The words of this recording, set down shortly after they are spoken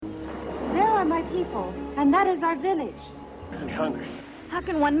my people, and that is our village. I'm hungry. How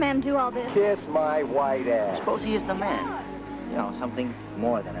can one man do all this? Kiss my white ass. Suppose he is the man. You know, something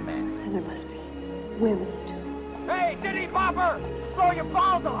more than a man. And there must be women, too. Hey, Diddy Bopper! Throw your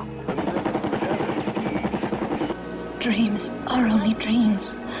balls off! Dreams are only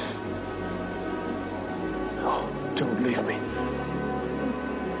dreams. No, don't leave me.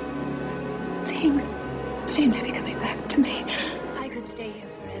 Things seem to be coming back to me. I could stay here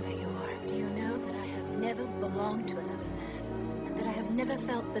forever, Yor. Do you know that I have never belonged to another man? And that I have never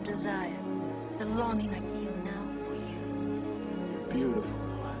felt the desire, the longing I feel now for you. Beautiful.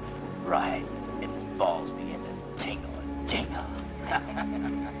 Right. And his balls begin to tingle and tingle.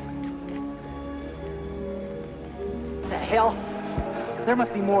 The hell? There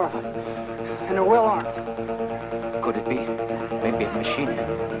must be more of them. And they're well armed. Could it be? Maybe a machine.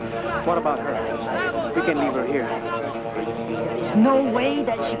 What about her? We can leave her here. There's no way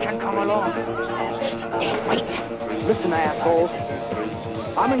that she can come along. She's dead. Wait. Listen, asshole.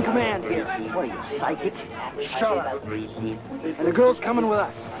 I'm in command here. What are you, psychic? Shut up. And the girl's coming with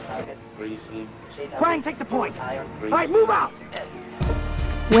us. Frank, take the point. All right, move out.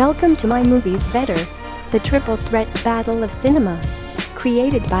 Welcome to My Movies Better, the triple threat battle of cinema.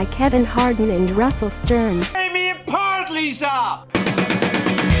 Created by Kevin Harden and Russell Stearns. Give me a part, Lisa!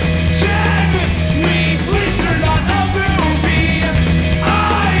 Can we please turn on a movie?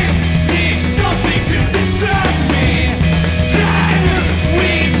 I need something to distract me. Can we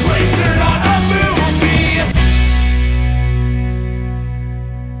please turn on a movie?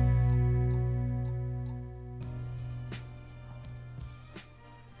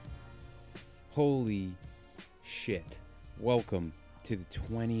 Holy shit. Welcome to the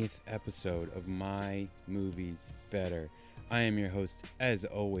 20th episode of My Movies Better. I am your host, as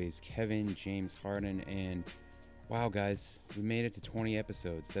always, Kevin James Harden, and wow, guys, we made it to 20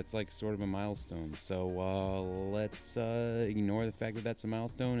 episodes. That's like sort of a milestone, so let's ignore the fact that that's a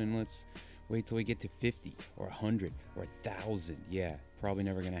milestone, and let's wait till we get to 50 or 100 or 1,000. Yeah, probably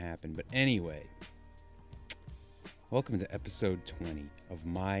never gonna happen, but anyway, welcome to episode 20 of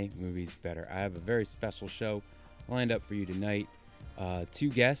My Movies Better. I have a very special show lined up for you tonight. Two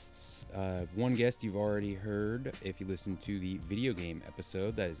guests. One guest you've already heard if you listen to the video game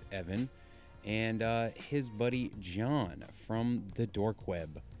episode. That is Evan. And his buddy John from the Dorkweb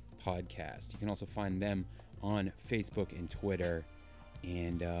podcast. You can also find them on Facebook and Twitter.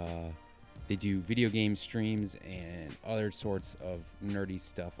 And they do video game streams and other sorts of nerdy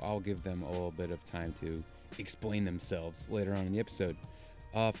stuff. I'll give them a little bit of time to explain themselves later on in the episode.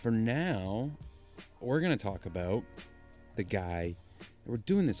 For now, we're going to talk about the guy that we're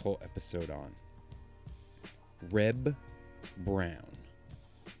doing this whole episode on, Reb Brown.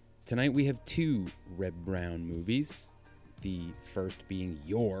 Tonight we have two Reb Brown movies, the first being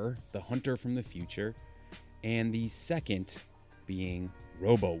Yor, the Hunter from the Future, and the second being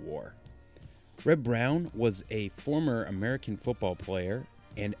Robo-War. Reb Brown was a former American football player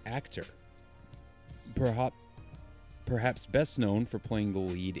and actor, perhaps best known for playing the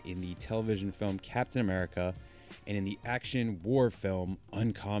lead in the television film Captain America and in the action war film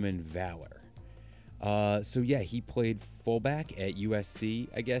Uncommon Valor. He played fullback at USC,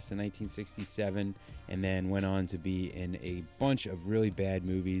 I guess, in 1967, and then went on to be in a bunch of really bad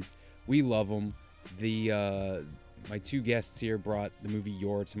movies. We love him. My two guests here brought the movie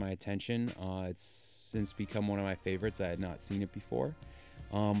Yor to my attention. It's since become one of my favorites. I had not seen it before.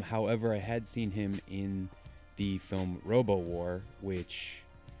 However, I had seen him in the film Robo-War, which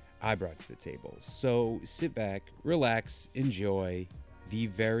I brought to the table. So sit back, relax, enjoy the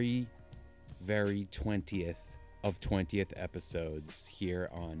very, very 20th of 20th episodes here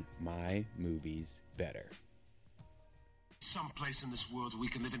on My Movies Better. Someplace in this world we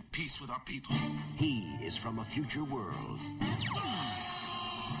can live in peace with our people. He is from a future world,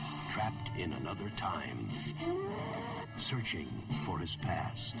 trapped in another time, searching for his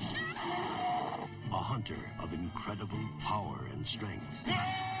past. A hunter of incredible power and strength.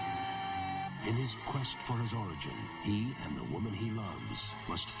 In his quest for his origin, he and the woman he loves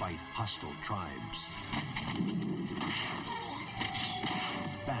must fight hostile tribes,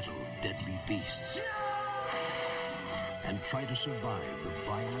 battle deadly beasts, and try to survive the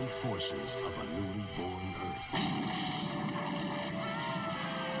violent forces of a newly born Earth.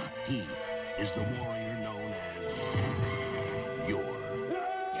 He is the warrior known as Yor.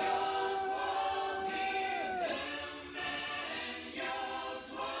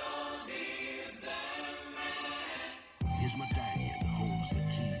 His medallion holds the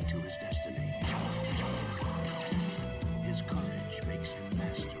key to his destiny. His courage makes him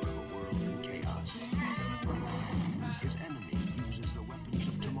master of a world in chaos. His enemy uses the weapons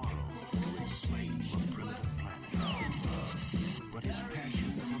of tomorrow to enslave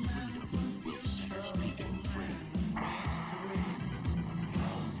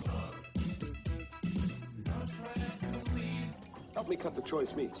me cut the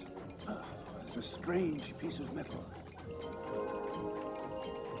choice meats. It's a strange piece of metal.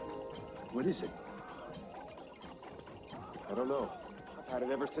 What is it? I don't know. I've had it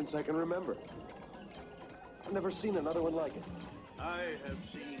ever since I can remember. I've never seen another one like it. I have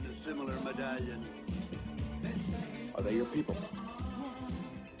seen a similar medallion. Are they your people?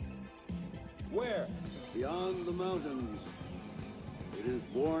 Where? Beyond the mountains. It is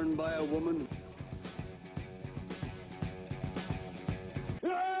worn by a woman.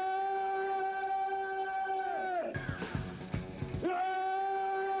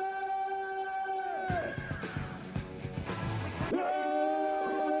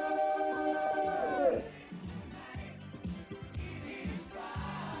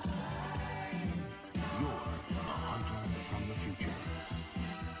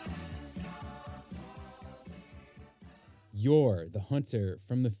 You're the Hunter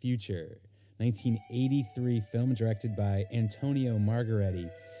from the Future, 1983 film directed by Antonio Margheriti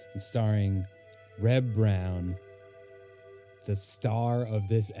and starring Reb Brown, the star of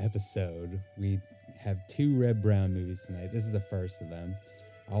this episode. We have 2 Reb Brown movies tonight. This is the first of them.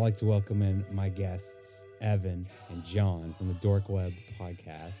 I'd like to welcome in my guests, Evan and John from the Dorkweb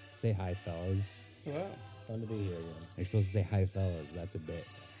podcast. Say hi, fellas. Hello. Fun to be here again. You're supposed to say hi, fellas. That's a bit.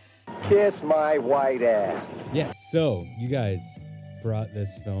 Kiss my white ass. Yes, so you guys brought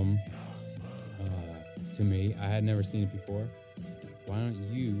this film to me. I had never seen it before. Why don't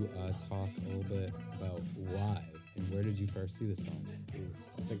you talk a little bit about why and where did you first see this film?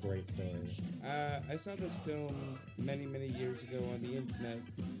 That's a great story. I saw this film many, many years ago on the internet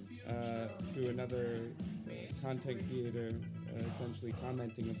through another content creator essentially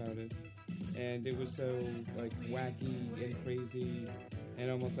commenting about it. And it was so like wacky and crazy and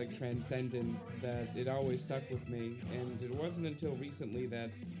almost like transcendent that it always stuck with me. And it wasn't until recently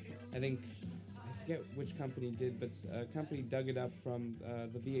that I forget which company did, but a company dug it up from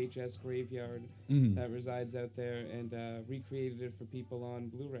the VHS graveyard that resides out there and recreated it for people on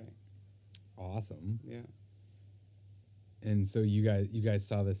Blu-ray. Awesome. Yeah. And so you guys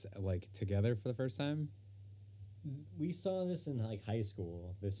saw this like together for the first time? We saw this in like high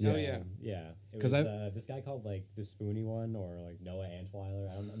school. Yeah. Yeah. It was this guy called like the Spoony one or like Noah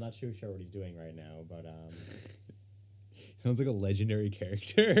Antweiler. I'm not too sure what he's doing right now, but sounds like a legendary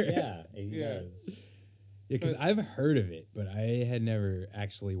character. Yeah, he does. Yeah, because I've heard of it, but I had never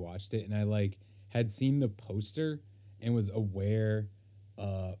actually watched it, and I like had seen the poster and was aware,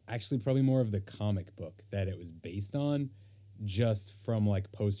 actually probably more of the comic book that it was based on, just from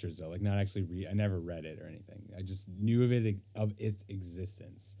like posters though, like not actually I never read it or anything. I just knew of its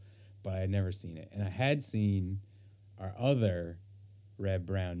existence, but I had never seen it. And I had seen our other Reb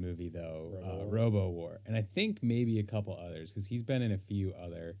Brown movie though, Robo War, and I think maybe a couple others because he's been in a few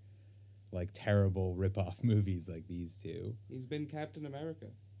other like terrible rip-off movies like these two. He's been Captain America.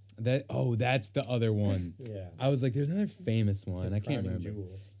 That's the other one. Yeah. I was like, there's another famous one. I can't remember.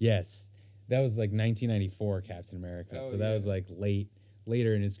 Jewel. Yes. That was like 1994 Captain America. Oh, so that was like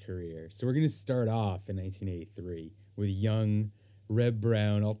later in his career. So we're going to start off in 1983 with young Reb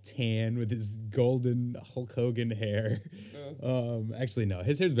Brown, all tan with his golden Hulk Hogan hair. Actually, no,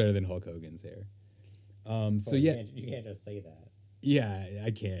 his hair's better than Hulk Hogan's hair. So yeah. You can't just say that. Yeah,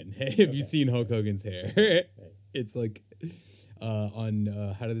 I can. Have you seen Hulk Hogan's hair? It's like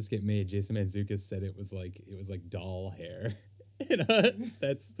on How Did This Get Made? Jason Mantzoukas said it was like doll hair.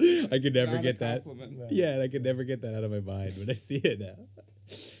 That's I could never get that. Yeah, I could never get that out of my mind when I see it now.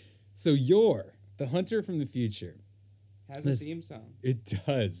 So you're the Hunter from the Future. Has a theme song. It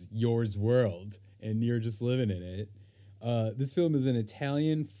does. Yours World, and you're just living in it. This film is an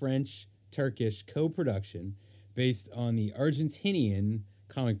Italian, French, Turkish co-production based on the Argentinian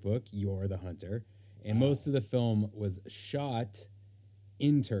comic book You're the Hunter, and most of the film was shot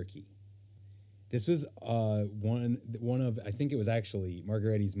in Turkey. This was one of, I think it was actually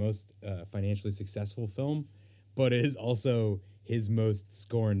Margheriti's most financially successful film, but it is also his most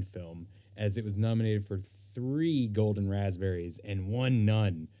scorned film, as it was nominated for 3 Golden Raspberries and 1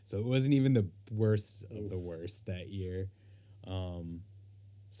 none. So it wasn't even the worst of the worst that year.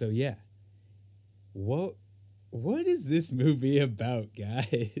 So yeah, what is this movie about,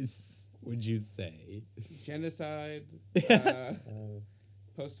 guys? Would you say genocide?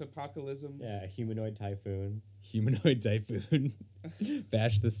 Post-apocalypse. Yeah, humanoid typhoon. Humanoid typhoon.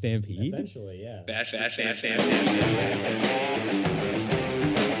 Bash the Stampede. Essentially, yeah. Bash the Stampede.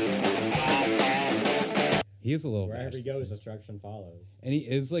 He is a little. Wherever he goes, destruction follows. And he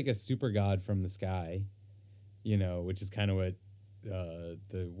is like a super god from the sky, which is kind of what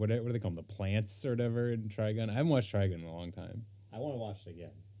what do they call them? The plants or whatever in Trigun. I haven't watched Trigun in a long time. I want to watch it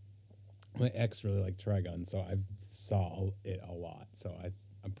again. My ex really liked Trigun, so I saw it a lot. So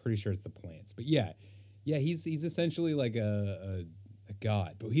I'm pretty sure it's the plants. But yeah, he's essentially like a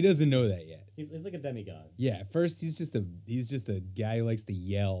god, but he doesn't know that yet. He's like a demigod. Yeah, at first he's just a guy who likes to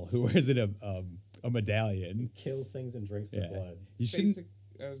yell, who wears a medallion, Kills things and drinks the blood. You shouldn't.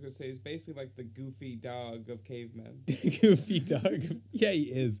 I was gonna say he's basically like the goofy dog of cavemen. Goofy dog. Yeah, he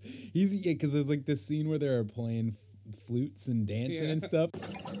is. Because there's like this scene where they're playing flutes and dancing and stuff.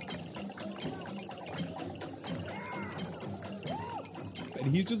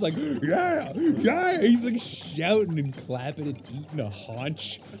 And he's just like, yeah. He's like shouting and clapping and eating a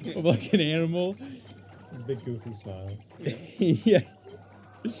haunch of like an animal. Big goofy smile. Yeah.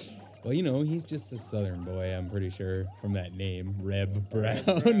 Well, he's just a Southern boy, I'm pretty sure, from that name, Reb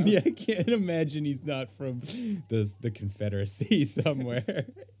Brown. Yeah, I can't imagine he's not from the Confederacy somewhere.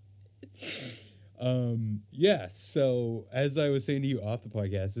 Yeah, so as I was saying to you off the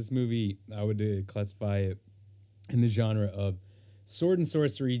podcast, this movie, I would classify it in the genre of sword and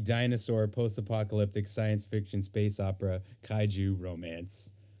sorcery, dinosaur, post-apocalyptic, science fiction, space opera, kaiju,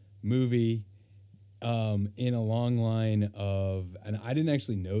 romance movie. In a long line of, and I didn't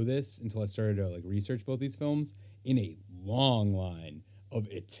actually know this until I started to research both these films, in a long line of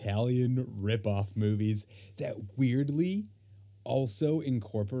Italian rip-off movies that weirdly also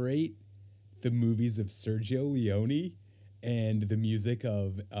incorporate the movies of Sergio Leone and the music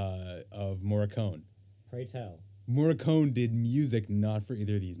of Morricone. Pray tell. Morricone did music not for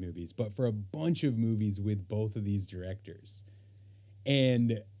either of these movies, but for a bunch of movies with both of these directors.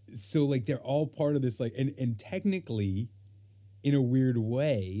 And so, they're all part of this, and technically, in a weird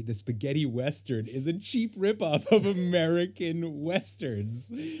way, the spaghetti western is a cheap ripoff of American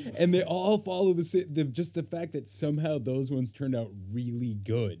westerns. And they all follow just the fact that somehow those ones turned out really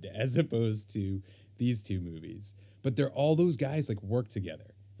good, as opposed to these two movies. But all those guys, work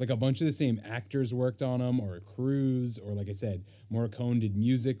together. A bunch of the same actors worked on them, or crews, or like I said, Morricone did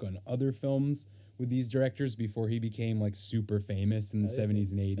music on other films with these directors before he became super famous in the 70s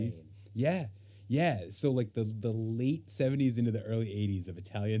and 80s. Yeah. So the late 70s into the early 80s of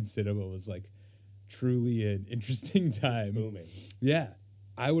Italian cinema was truly an interesting time. Booming. Yeah.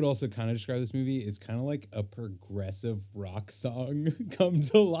 I would also kind of describe this movie as kind of like a progressive rock song come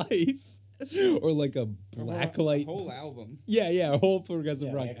to life. Or a blacklight. A whole album. Yeah, a whole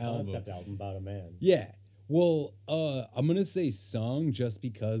progressive rock like a album. concept album about a man. Yeah. Well, I'm going to say song just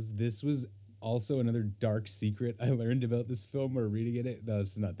because this was also another dark secret I learned about this film or reading it. No,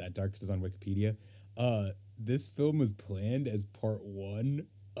 this is not that dark because it's on Wikipedia. This film was planned as part 1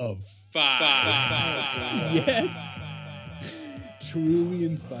 of 5. Yes. Truly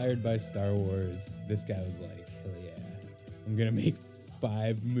inspired by Star Wars. This guy was like, hell yeah, I'm going to make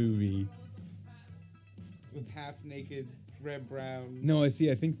 5 movie. With half-naked Reb Brown. No, I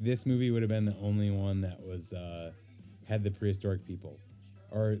think this movie would have been the only one that was had the prehistoric people.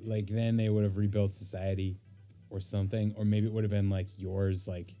 Or then they would have rebuilt society or something. Or maybe it would have been yours,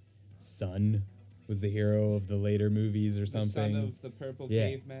 son was the hero of the later movies or something. The son of the purple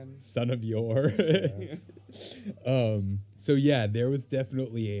cavemen. Son of Yor. So yeah, there was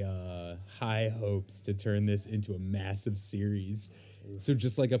definitely high hopes to turn this into a massive series. So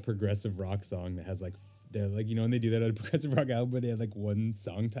just a progressive rock song that has they're when they do that on a progressive rock album where they have one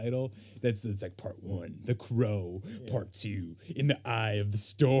song title it's part 1, The Crow, part 2, In the Eye of the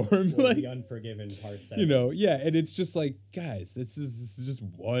Storm, The Unforgiven, part 7. And it's just guys, this is just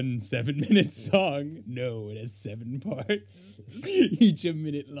one 7-minute song. No, it has 7 parts, each a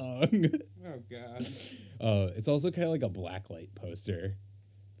minute long. Oh god. It's also kind of like a blacklight poster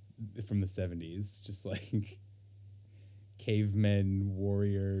from the 70s, just cavemen,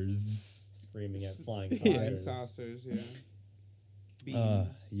 warriors. Screaming at flying saucers. Yeah.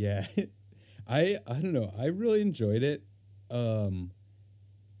 Yeah. I don't know. I really enjoyed it. I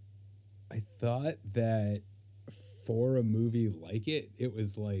thought that for a movie like it, it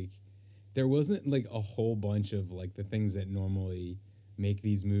was there wasn't a whole bunch of the things that normally make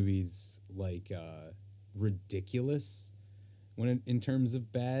these movies ridiculous when in terms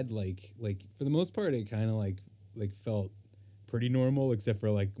of bad. For the most part, it kind of felt pretty normal, except for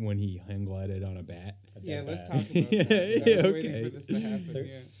when he hang glided on a bat. Yeah, let's talk about that. I was waiting for this to happen.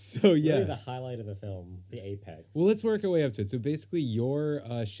 So yeah, really the highlight of the film, the apex. Well, let's work our way up to it. So basically, Yor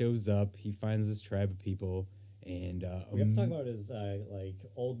shows up. He finds this tribe of people, and we have to talk about his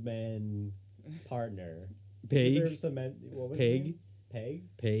old man partner. Peg. What was Peg. Peg.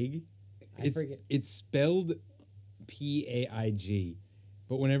 Peg. I forget. It's spelled Paig,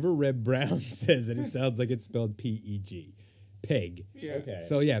 but whenever Reb Brown says it, it sounds like it's spelled Peg. Peg. Yeah. Okay.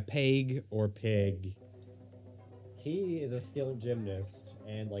 So yeah, Peg or Peg. He is a skilled gymnast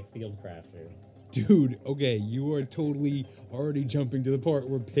and like field crafter. Dude, okay, you are totally already jumping to the part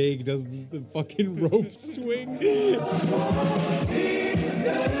where Pig does the fucking rope swing.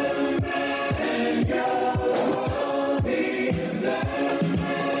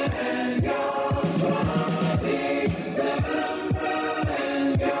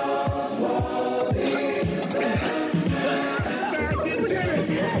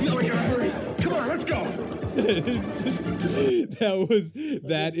 Come on, let's go.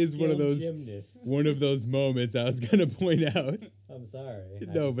 That is one of those moments I was gonna point out. I'm sorry.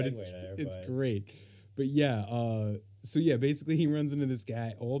 No, but it's great. But yeah, so yeah, basically he runs into this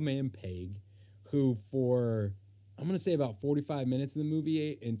guy, old man Peg, who for I'm gonna say about 45 minutes in the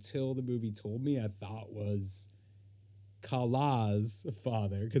movie until the movie told me I thought was Kala's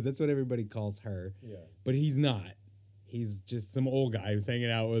father, because that's what everybody calls her. Yeah. But he's not. He's just some old guy who's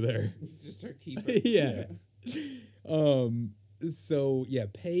hanging out with her. Just her keeper. Yeah. So yeah,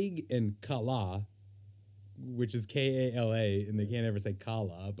 Peg and Kala, which is Kala, and they can't ever say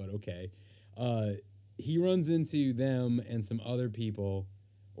Kala, but okay. He runs into them and some other people,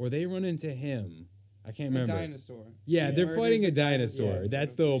 or they run into him. I can't remember. A dinosaur. Yeah, they're fighting a dinosaur. Yeah,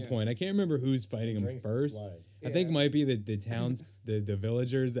 that's the whole point. I can't remember who's fighting him first. I think it might be the towns, the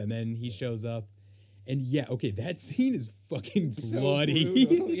villagers, and then he shows up. And yeah, okay, that scene is fucking bloody. So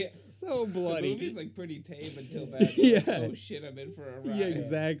brutal, yeah. So bloody. The movie's like pretty tame until that. Yeah. Like, oh shit, I'm in for a ride. Yeah,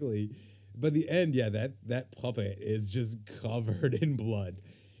 exactly. But the end, yeah, that puppet is just covered in blood.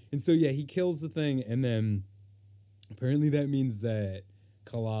 And so yeah, he kills the thing, and then apparently that means that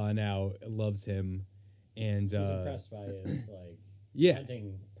Kala now loves him, and he's impressed by his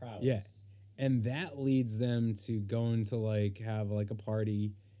hunting prowess. Yeah, and that leads them to going to have a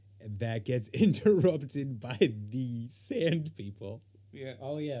party that gets interrupted by the sand people. Yeah.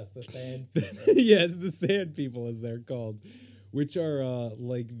 Oh yes, the sand. Yes, the sand people, as they're called, which are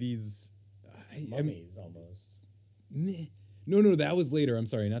these mummies almost. No, that was later. I'm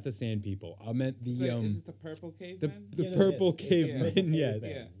sorry, not the sand people. I meant the is it the purple cavemen? The purple cavemen. Yes.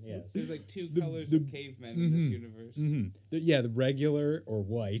 Yes. There's like two colors of cavemen in this universe. Mm-hmm. The regular or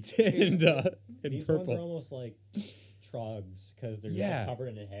white and These purple. Ones are almost like trogs because they're just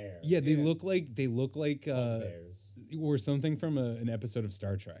covered in hair. Yeah, they look like or something from an episode of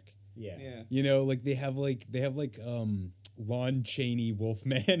Star Trek. Yeah. You know, they have Lon Chaney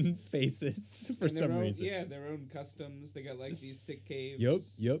Wolfman faces for some reason. Yeah, their own customs. They got these sick caves.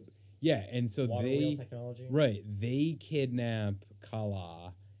 Yep. Yeah, and so Water wheel technology. Right, they kidnap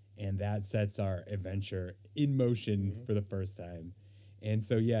Kala, and that sets our adventure in motion for the first time. And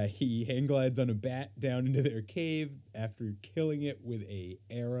so yeah, he hang glides on a bat down into their cave after killing it with a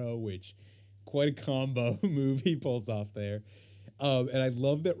arrow, which quite a combo move he pulls off there. And I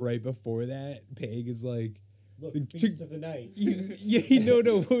love that right before that, Peg is like, "Look, Feast of the Night."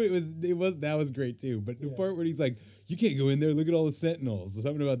 That was great too. But the part where he's like, "You can't go in there. Look at all the sentinels." Or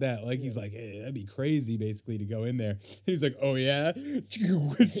something about that. He's like, "Hey, that'd be crazy, basically, to go in there." And he's like, "Oh yeah,"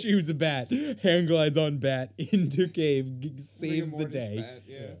 shoots a bat, hand glides on bat into cave, saves the day. Bat,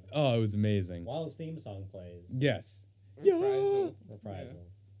 yeah. Oh, it was amazing. While his theme song plays. Yes. Reprisal.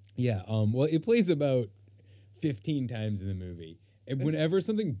 Yeah. Well, it plays about 15 times in the movie. And whenever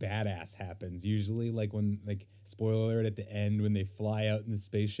something badass happens, usually when spoiler alert at the end when they fly out in the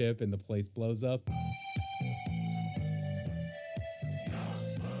spaceship and the place blows up,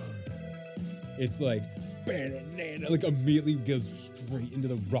 it's immediately goes straight into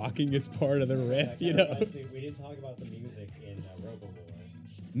the rockingest part of the riff, We didn't talk about the music in Rebruary.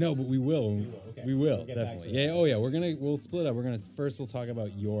 No, but we will. Okay. We will We'll get definitely. back to Yeah. that. Oh yeah. We'll split up. We'll talk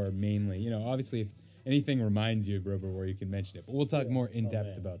about your mainly. Obviously, if anything reminds you of Rebruary, you can mention it. But we'll talk more in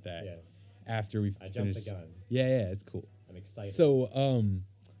depth about that after we finish. Jumped the gun. Yeah, it's cool. I'm excited.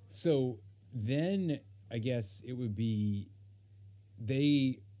 So then I guess it would be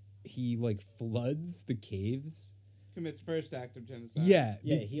he floods the caves. Commits first act of genocide. Yeah,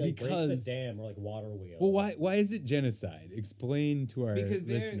 he breaks a dam or water wheel. Well, why is it genocide? Explain to our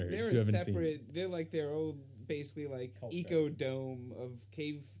listeners who haven't separate. Seen. They're their own basically culture. Eco-dome of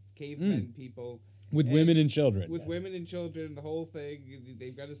cavemen people. With women and children. With women and children, the whole thing.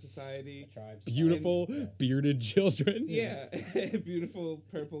 They've got a society. Beautiful bearded children. Yeah, beautiful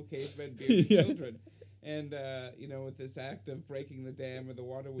purple cavemen bearded children. And, with this act of breaking the dam or the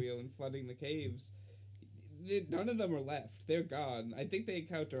water wheel and flooding the caves, none of them are left. They're gone. I think they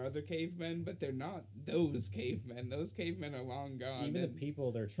encounter other cavemen, but they're not those cavemen. Those cavemen are long gone. Even the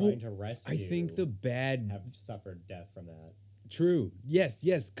people they're trying to rescue I think have suffered death from that. True. Yes,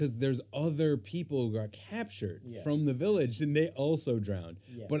 because there's other people who got captured from the village, and they also drowned.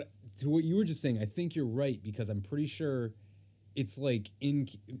 Yes. But to what you were just saying, I think you're right, because I'm pretty sure it's like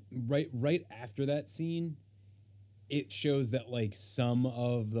right after that scene, it shows that like some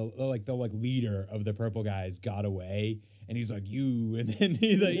of the leader of the purple guys got away, and he's like, you, and then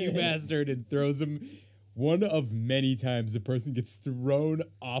he's like, you bastard, and throws him. One of many times the person gets thrown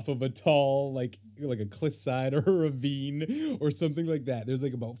off of a tall, like a cliffside or a ravine or something like that. There's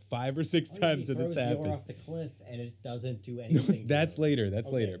like about 5 or 6 times where this happens. Off the cliff and it doesn't do anything. That's later. That's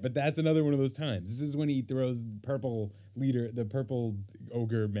later. But that's another one of those times. This is when he throws the purple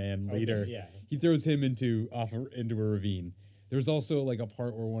ogre man leader. Yeah. He throws him into a ravine. There's also like a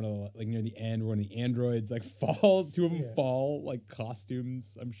part where one of the, like near the end, one of the androids like falls. 2 of them fall, like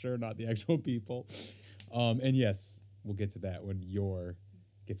costumes. I'm sure not the actual people. And yes, we'll get to that when Yor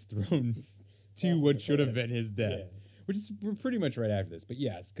gets thrown to what should have been his death, which is pretty much right after this. But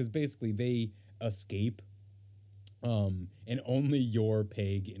yes, because basically they escape, and only Yor,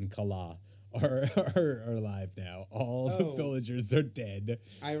 Peg, and Kala are alive now. All the villagers are dead.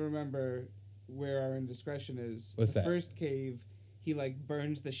 I remember where our indiscretion is. What's that? First cave, he like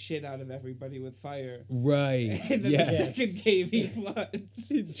burns the shit out of everybody with fire. Right. And then the second cave, he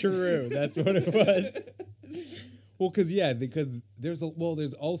floods. True. That's what it was. Well, because there's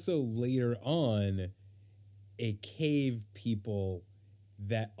also later on a cave people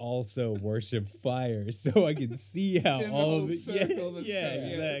that also worship fire, so I can see how there's all of it.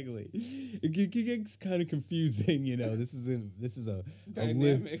 Exactly. It gets kind of confusing, you know. This is a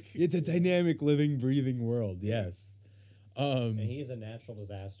dynamic. It's a dynamic, living, breathing world. Yes. And he's a natural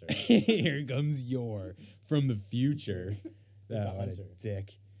disaster. Here comes Yor from the future. That what a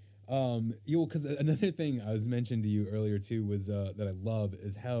dick. Because another thing I was mentioning to you earlier too was that I love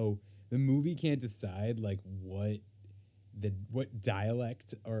is how the movie can't decide like what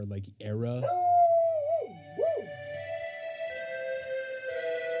dialect or like era.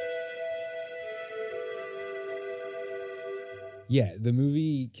 Yeah, the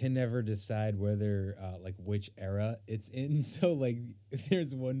movie can never decide whether, like, which era it's in. So, like,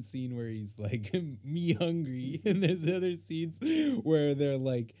 there's one scene where he's like, me hungry. And there's other scenes where they're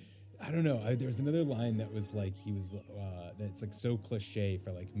like, I don't know. There's another line that was like, he was, that's like so cliche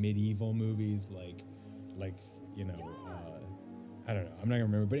for like medieval movies, like, you know, I don't know. I'm not gonna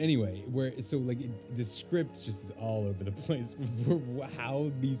remember. But anyway, the script just is all over the place for how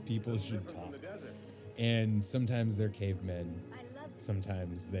these people should talk. And sometimes they're cavemen.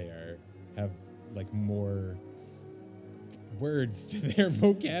 Sometimes they have like more words to their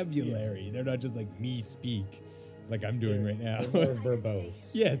vocabulary. They're not just like me speak, like I'm doing right now. They're more verbose.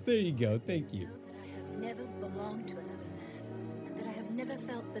 Yes, there you go. Thank you. That I have never belonged to another man, and that I have never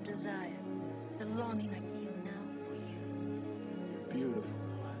felt the desire, the longing I feel now for you. Beautiful.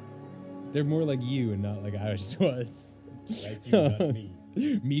 They're more like you and not like I just was. Like you, not me.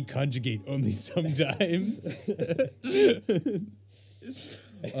 Me conjugate only sometimes.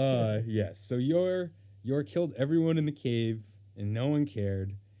 Yes. So Yor killed everyone in the cave, and no one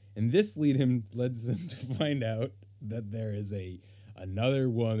cared. And this leads him to find out that there is another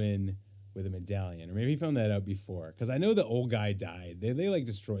woman with a medallion, or maybe he found that out before. Because I know the old guy died. They like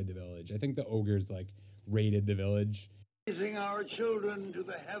destroyed the village. I think the ogres like raided the village. Raising our children to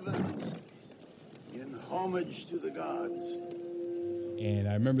the heavens in homage to the gods. And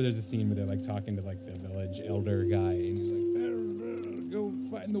I remember there's a scene where they're like talking to like the village elder guy, and he's like, go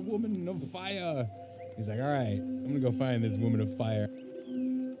find the woman of fire. He's like, all right, I'm gonna go find this woman of fire.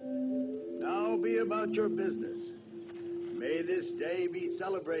 Now be about your business. May this day be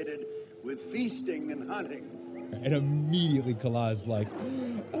celebrated with feasting and hunting. And immediately Kala's like,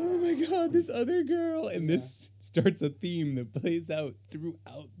 oh my god, this other girl. And this starts a theme that plays out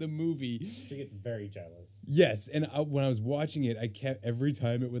throughout the movie. She gets very jealous. Yes, and when I was watching it, I kept, every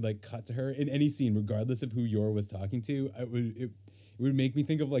time it would like cut to her in any scene, regardless of who Yor was talking to, it would make me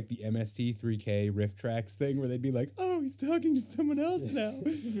think of like the MST3K riff tracks thing where they'd be like, oh, he's talking to someone else now.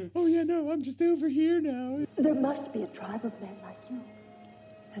 Oh yeah, no, I'm just over here now. There must be a tribe of men like you.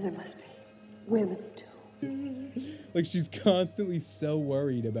 And there must be women too. Like she's constantly so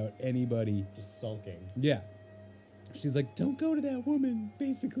worried about anybody. Just sulking. Yeah. She's like, don't go to that woman,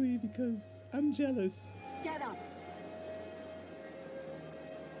 basically, because I'm jealous. Get up.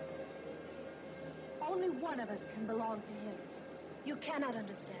 Only one of us can belong to him. You cannot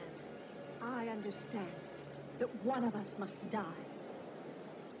understand. I understand that one of us must die.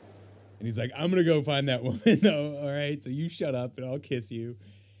 And he's like, I'm going to go find that woman, though. All right, so you shut up and I'll kiss you.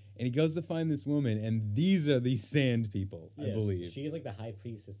 And he goes to find this woman, and these are these sand people, I believe. She's like the high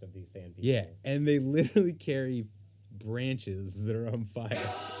priestess of these sand people. Yeah, and they literally carry branches that are on fire.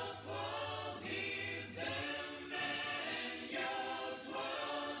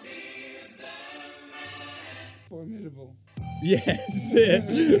 formidable. Yes,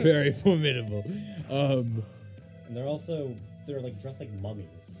 very formidable. And they're like dressed like mummies.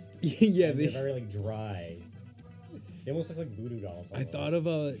 Yeah, and they're very like dry. They almost look like voodoo dolls. I thought of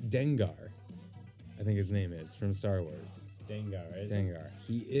Dengar. I think his name is from Star Wars. Dengar. Dengar.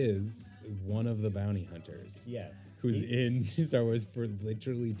 He is one of the bounty hunters. Yes. Who's in Star Wars for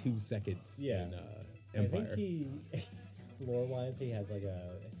literally 2 seconds. Yeah. In Empire. I think lore-wise, he has like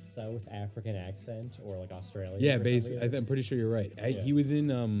a South African accent or like Australian. Yeah, basically. I'm pretty sure you're right. He was in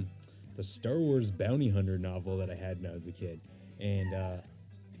the Star Wars bounty hunter novel that I had when I was a kid, and no,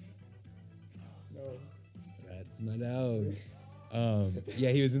 that's my dog.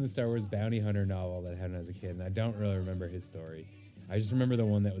 Yeah, he was in the Star Wars bounty hunter novel that I had when I was a kid, and I don't really remember his story. I just remember the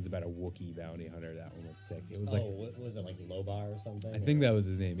one that was about a Wookiee bounty hunter. That one was sick. It was what was it, like Lobar or something? I think that was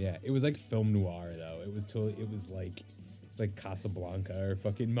his name. Yeah, it was like film noir though. It was totally. It was like Casablanca or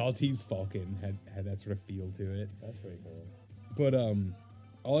fucking Maltese Falcon had that sort of feel to it. That's pretty cool. But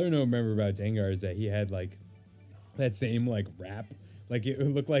all I remember about Dengar is that he had like that same like wrap. Like it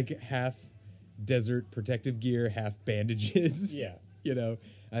looked like half desert protective gear, half bandages. Yeah. You know,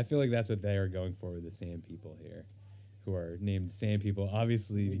 I feel like that's what they are going for with the Sand People here, who are named Sand People,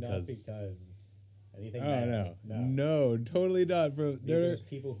 obviously Not because anything. Oh no, totally not. They're just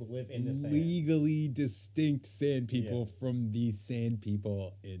people who live in the sand. Legally distinct Sand People from the Sand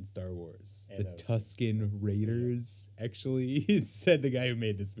People in Star Wars, the Tusken Raiders. Actually, said the guy who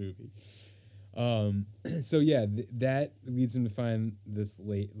made this movie. So yeah, that leads him to find this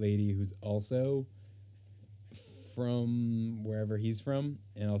lady who's also from wherever he's from,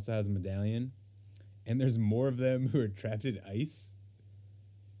 and also has a medallion. And there's more of them who are trapped in ice.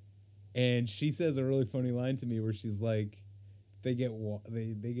 And she says a really funny line to me where she's like, they get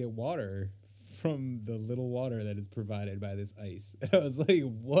water from the little water that is provided by this ice. And I was like,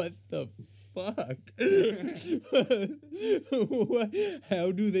 what the fuck?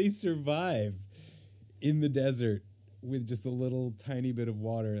 How do they survive in the desert with just a little tiny bit of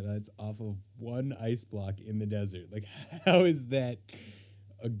water that's off of one ice block in the desert? Like, how is that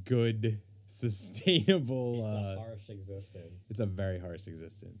a good, sustainable... It's a harsh existence. It's a very harsh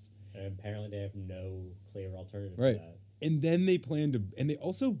existence. And apparently they have no clear alternative Right. to that. And then they plan to... And they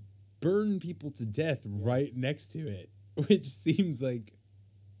also burn people to death right next to it, which seems like,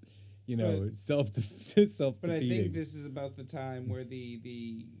 you know, self-defeating. But I think this is about the time where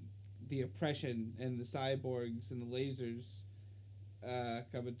the oppression and the cyborgs and the lasers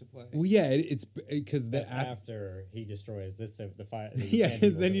come into play. Well, yeah, it's because after he destroys the fire. Yeah,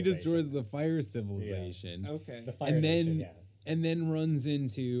 because then he destroys the fire civilization. Yeah. Okay. The fire nation, and then runs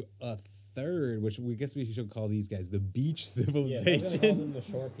into a third, which we guess we should call these guys the beach civilization. Yeah, call them the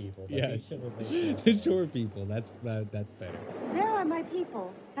shore people. Yes, beach civilization. the shore people. That's better. There are my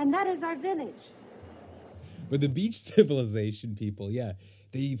people, and that is our village. But the beach civilization people, yeah,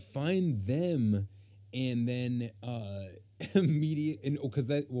 they find them, and then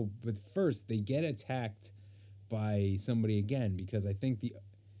but first they get attacked by somebody again, because I think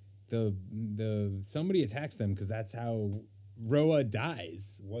the somebody attacks them because that's how Roa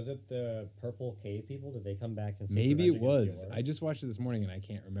dies. Was it the purple cave people? Did they come back and maybe it was? I just watched it this morning and I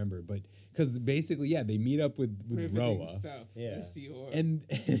can't remember, but because basically, yeah, they meet up with Roa, stuff. Yeah, and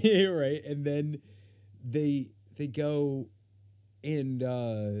right, and then they go and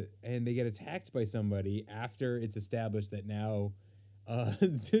they get attacked by somebody after it's established that now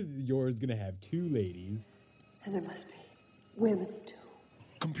Yor's gonna have 2 ladies, and there must be women too.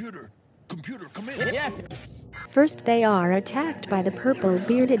 Computer, come in. Yes. First they are attacked by the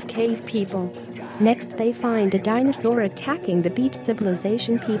purple-bearded cave people. Next they find a dinosaur attacking the beach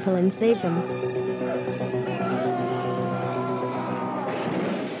civilization people and save them.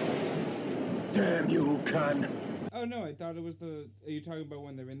 Damn you, cunt. Oh no, I thought it was are you talking about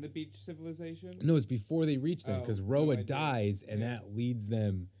when they're in the beach civilization? No, it's before they reach them, because Roa no, dies, and that leads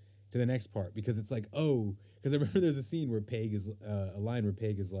them to the next part, because it's like, because I remember there's a scene where Peg is a line where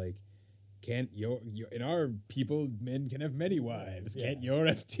Peg is like, "Can't your in our people men can have many wives? Can't your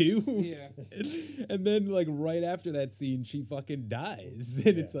have 2?" Yeah. And then like right after that scene, she fucking dies,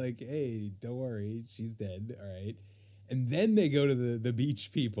 and it's like, hey, don't worry, she's dead, all right. And then they go to the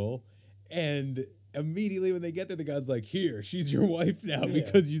beach people, and immediately when they get there, the guy's like, "Here, she's your wife now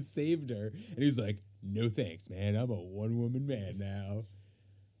because you saved her." And he's like, "No thanks, man. I'm a one-woman man now."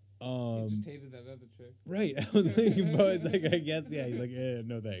 He just hated that other chick. Right. I was thinking, but it's like, I guess, yeah. He's like,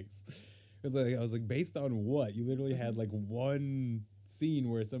 no thanks. I was like, based on what? You literally had like one scene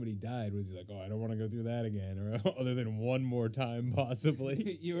where somebody died. Was he like, I don't want to go through that again, or other than one more time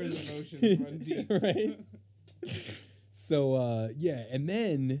possibly? Your emotions run deep, right? So yeah, and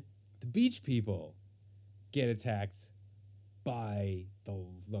then the beach people get attacked by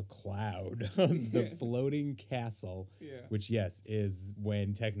the cloud, the floating castle, which, yes, is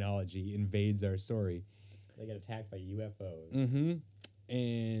when technology invades our story. They get attacked by UFOs. Mm-hmm.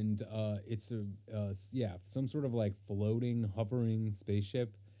 And it's some sort of like floating, hovering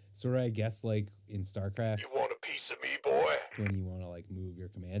spaceship. Sort of, I guess, like in StarCraft. You want a piece of me, boy? When you want to like move your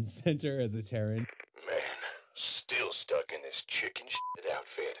command center as a Terran. Man, still stuck in this chicken shit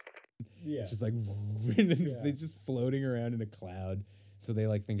outfit. Yeah. It's just like it's just floating around in a cloud, so they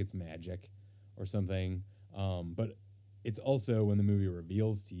like think it's magic or something. But it's also when the movie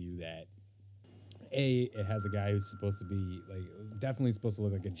reveals to you that it has a guy who's supposed to be like definitely supposed to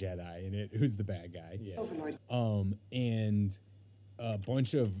look like a Jedi in it, who's the bad guy. Yeah. And a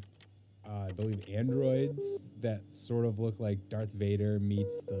bunch of I believe androids that sort of look like Darth Vader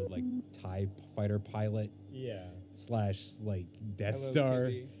meets the like TIE fighter pilot. Yeah. / like Death Hello Star.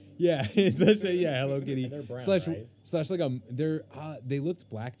 Kitty. Yeah, it's such a Hello Kitty. And they're brown, / right? like they looked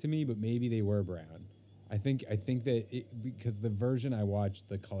black to me, but maybe they were brown. I think that because the version I watched,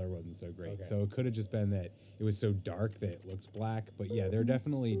 the color wasn't so great, Okay. so it could have just been that it was so dark that it looked black. But yeah, they're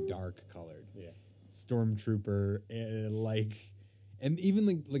definitely dark colored. Yeah. Stormtrooper, and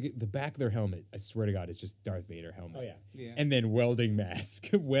even like the back of their helmet, I swear to God, it's just Darth Vader helmet. Oh yeah. Yeah. And then welding mask,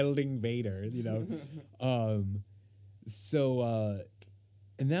 welding Vader, you know.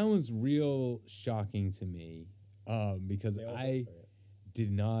 And that was real shocking to me, because I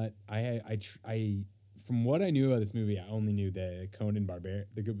did not. I from what I knew about this movie, I only knew the Conan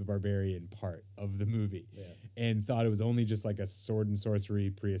the Barbarian part of the movie, and thought it was only just like a sword and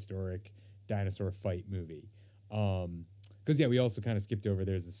sorcery prehistoric dinosaur fight movie. Because we also kind of skipped over.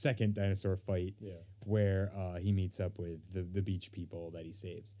 There's a second dinosaur fight where he meets up with the beach people that he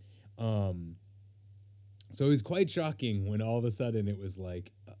saves. So it was quite shocking when all of a sudden it was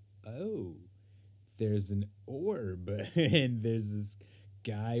like, oh, there's an orb and there's this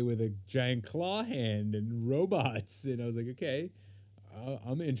guy with a giant claw hand and robots. And I was like, okay,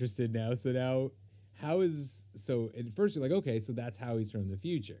 I'm interested now. So now at first you're like, okay, so that's how he's from the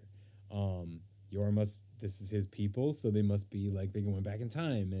future. This is his people, so they must be like, they went back in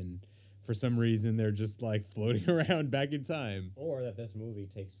time. And for some reason, they're just like floating around back in time. Or that this movie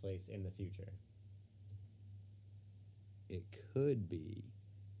takes place in the future. It could be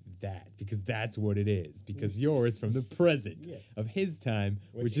that, because that's what it is. Because yours from the present of his time,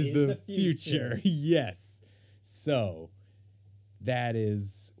 which is the future. Yes. So that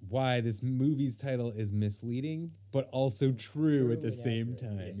is why this movie's title is misleading, but also true at the same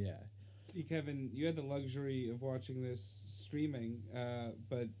time. Yeah. See, Kevin, you had the luxury of watching this streaming,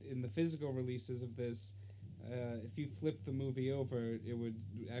 but in the physical releases of this, if you flip the movie over, it would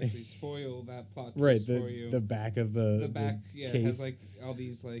actually spoil that plot twist for you. The back of the back, case. It has like all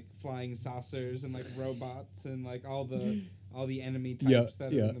these like flying saucers and like robots and like all the enemy types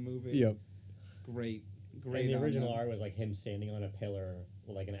that are in the movie. Yep. Great. And the original art was like him standing on a pillar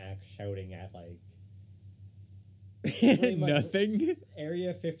with like an axe shouting at like nothing.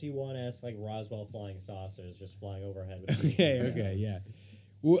 Area 51-esque like Roswell flying saucers just flying overhead. Okay, yeah.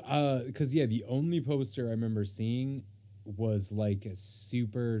 Well, because the only poster I remember seeing was like a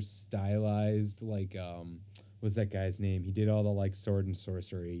super stylized, like what's that guy's name? He did all the like sword and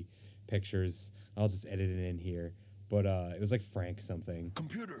sorcery pictures. I'll just edit it in here, but it was like Frank something.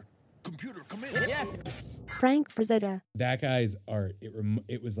 Computer, come in. Yes. Frank Frazetta. That guy's art,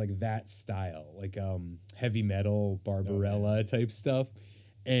 it was like that style, like heavy metal Barbarella type stuff.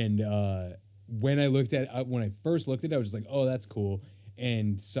 And when I first looked at it, I was just like, oh, that's cool.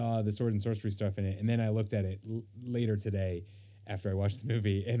 And saw the sword and sorcery stuff in it. And then I looked at it later today after I watched the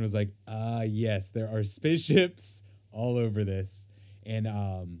movie and was like, yes, there are spaceships all over this. And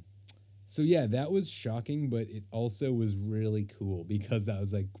so yeah, that was shocking, but it also was really cool because I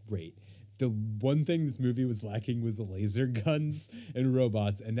was like, great. The one thing this movie was lacking was the laser guns and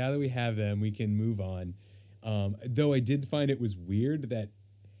robots. And now that we have them, we can move on. Though I did find it was weird that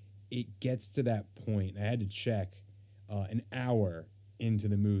it gets to that point. I had to check an hour into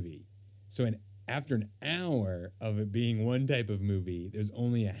the movie. So after an hour of it being one type of movie, there's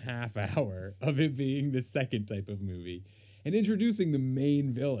only a half hour of it being the second type of movie. And introducing the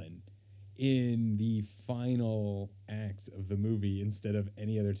main villain in the final act of the movie instead of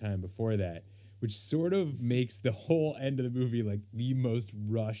any other time before that, which sort of makes the whole end of the movie like the most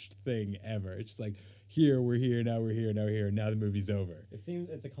rushed thing ever. It's just like, here, we're here, now we're here, now we're here, now the movie's over. It seems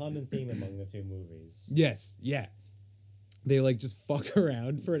it's a common theme among the two movies. Yes, yeah. They like just fuck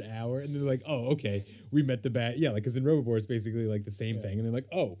around for an hour and they're like, oh, okay, we met the bad. Yeah, like, because in Robobor it's basically like the same thing. And they're like,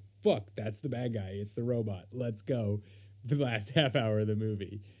 oh, fuck, that's the bad guy. It's the robot. Let's go. The last half hour of the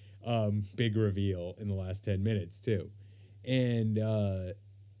movie. big reveal in the last 10 minutes too. And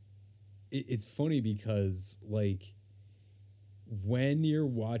it's funny because like when you're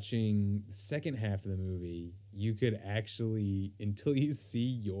watching the second half of the movie, you could actually, until you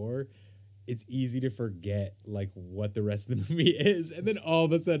see it's easy to forget like what the rest of the movie is, and then all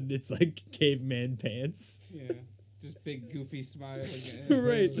of a sudden it's like caveman pants. Yeah, just big goofy smile again.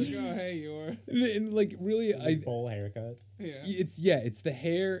 Right. Like, oh hey, you're. And like really, bowl haircut. Yeah. It's the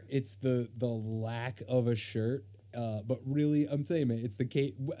hair, it's the lack of a shirt. But really, I'm saying, man, it's the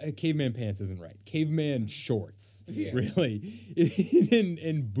caveman pants isn't right. Caveman shorts, really,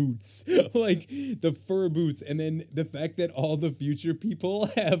 and boots, like the fur boots, and then the fact that all the future people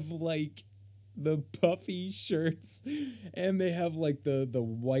have like the puffy shirts, and they have like the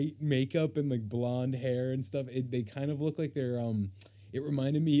white makeup and like blonde hair and stuff. They kind of look like they're It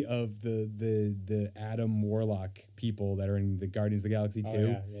reminded me of the Adam Warlock people that are in the Guardians of the Galaxy 2.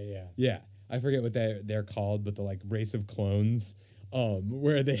 Oh, Yeah. I forget what they're called, but the like race of clones,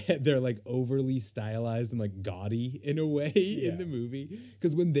 where they're like overly stylized and like gaudy in a way in the movie.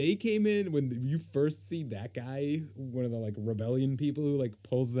 Because when they came in, when you first see that guy, one of the like rebellion people who like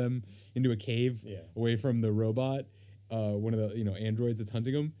pulls them into a cave away from the robot, one of the androids that's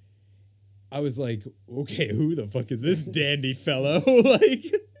hunting them, I was like, okay, who the fuck is this dandy fellow?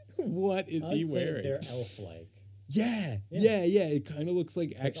 Like, what is he wearing? They're elf-like. Yeah. It kind of looks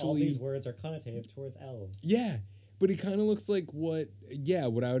like actually. All these words are connotative towards elves. Yeah, but it kind of looks like what I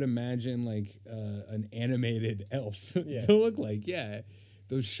would imagine like an animated elf to look like. Yeah,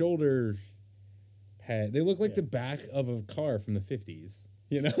 those shoulder pads. They look like the back of a car from the 50s.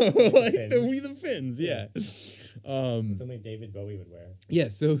 You know, like the fins. Yeah. Something David Bowie would wear. Yeah,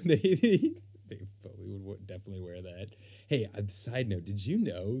 so David Bowie would definitely wear that. Hey, a side note: did you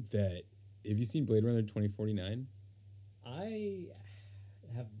know that? Have you seen Blade Runner 2049? I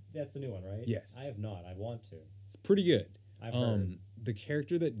have. That's the new one, right? Yes. I have not. I want to. It's pretty good. I've heard. The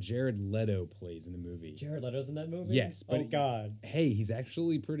character that Jared Leto plays in the movie. Jared Leto's in that movie? Yes. But God. Hey, he's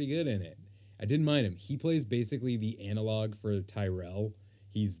actually pretty good in it. I didn't mind him. He plays basically the analog for Tyrell.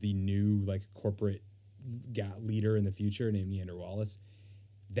 He's the new like corporate leader in the future named Neander Wallace.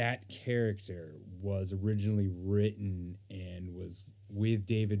 That character was originally written and was with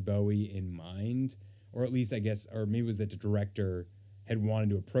David Bowie in mind, or at least I guess, or maybe it was that the director had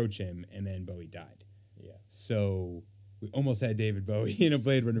wanted to approach him and then Bowie died. Yeah. So we almost had David Bowie in a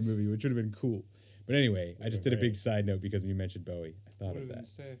Blade Runner movie, which would have been cool. But anyway, I just did a big side note because when you mentioned Bowie, I thought of that.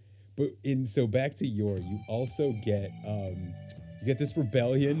 But so back to you also get this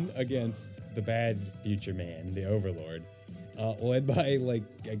rebellion against the bad future man, the Overlord. Led by, like,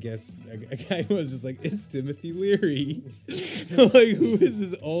 I guess, a guy who was just like, it's Timothy Leary. Like, who is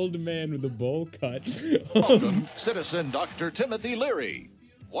this old man with a bowl cut? Welcome, Citizen Dr. Timothy Leary.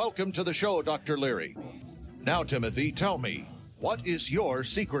 Welcome to the show, Dr. Leary. Now, Timothy, tell me, what is your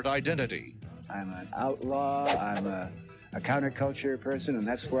secret identity? I'm an outlaw. I'm a counterculture person, and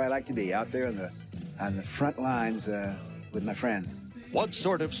that's where I like to be, out there on the front lines with my friends. What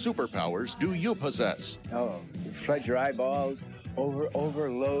sort of superpowers do you possess? Oh, flood your eyeballs,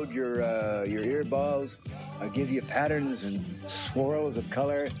 overload your earballs, give you patterns and swirls of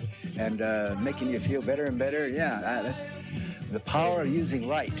color, and making you feel better and better. Yeah, the power of using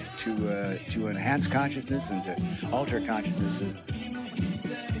light to enhance consciousness and to alter consciousnesses.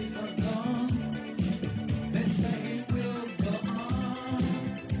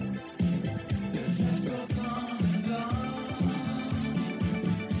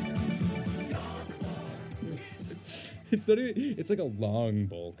 It's not even, it's like a long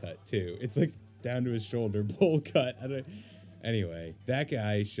bowl cut too. It's like down to his shoulder bowl cut. Anyway, that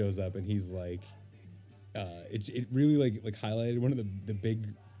guy shows up and he's like, it really like highlighted one of the big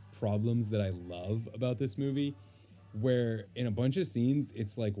problems that I love about this movie, where in a bunch of scenes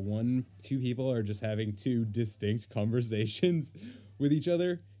it's like two people are just having two distinct conversations with each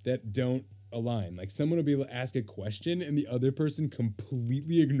other that don't align. Like someone will be able to ask a question and the other person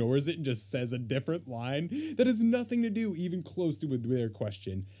completely ignores it and just says a different line that has nothing to do even close to with their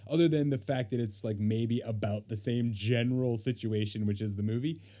question, other than the fact that it's like maybe about the same general situation, which is the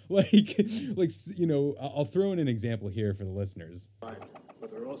movie. I'll throw in an example here for the listeners.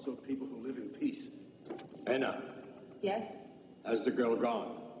 But there are also people who live in peace. Anna. Yes? Has the girl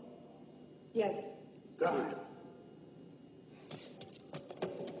gone? Yes. Died.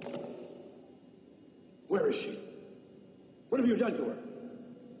 Where is she? What have you done to her?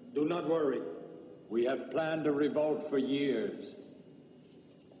 Do not worry. We have planned a revolt for years.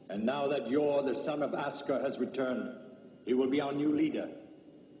 And now that Yor, the son of Asker, has returned, he will be our new leader.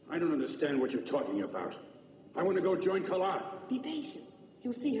 I don't understand what you're talking about. I want to go join Kalar. Be patient.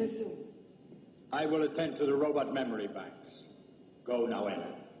 You'll see her soon. I will attend to the robot memory banks. Go now,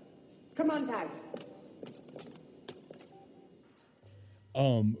 Ellen. Come on, Pat.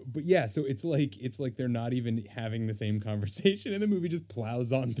 But yeah, so it's like they're not even having the same conversation, and the movie just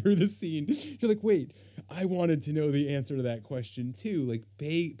plows on through the scene. You're like, wait, I wanted to know the answer to that question too. Like,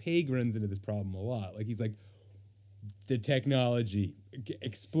 Peg runs into this problem a lot. Like, he's like, the technology,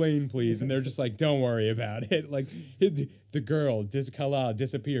 explain please, and they're just like, don't worry about it. Like, the girl, Kala,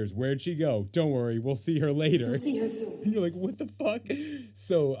 disappears. Where'd she go? Don't worry, we'll see her later. You'll see her soon. And you're like, what the fuck?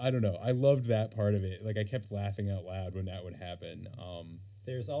 So I don't know. I loved that part of it. Like, I kept laughing out loud when that would happen.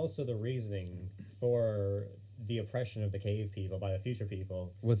 There's also the reasoning for the oppression of the cave people by the future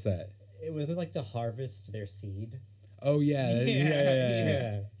people. What's that? It was like to harvest their seed. Oh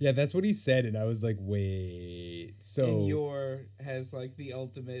yeah. That's what he said, and I was like, wait. So And Yor has like the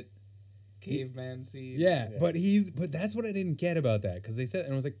ultimate caveman seed. Yeah, but that's what I didn't get about that, because they said,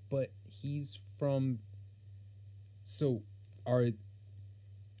 and I was like, but he's from. So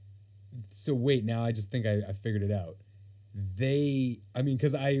wait, now I just think I figured it out.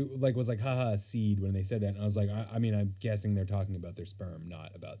 Because I was like, haha, seed when they said that, and I was like, I'm guessing they're talking about their sperm,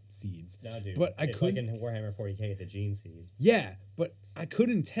 not about seeds. No, dude. But it's like in Warhammer 40k, the gene seed. Yeah, but I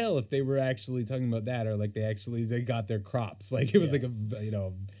couldn't tell if they were actually talking about that, or like they got their crops. Like, it was like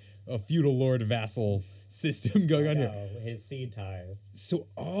a feudal lord vassal system going on here. His seed tie. So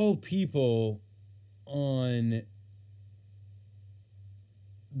all people on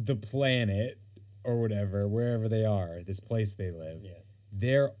the planet, or whatever, wherever they are, this place they live,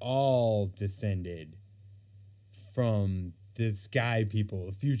 they're all descended from the sky people,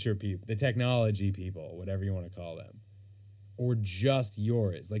 the future people, the technology people, whatever you want to call them. Or just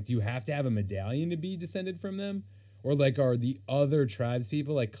yours. Like, do you have to have a medallion to be descended from them? Or, like, are the other tribes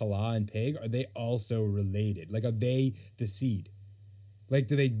people, like Kala and Peg, are they also related? Like, are they the seed? Like,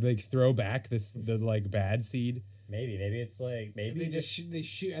 do they, like, throw back the like, bad seed? Maybe it's like, maybe they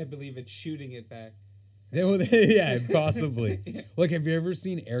shoot. I believe it's shooting it back. Yeah, possibly. Yeah. Like, have you ever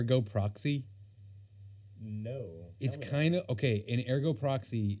seen Ergo Proxy? No. It's kind of okay. In Ergo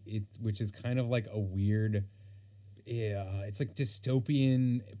Proxy, which is kind of like a weird, it's like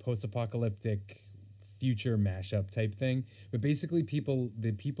dystopian, post-apocalyptic future mashup type thing. But basically,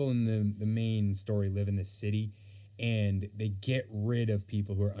 the people in the main story live in this city, and they get rid of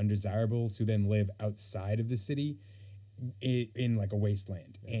people who are undesirables, who then live outside of the city in like a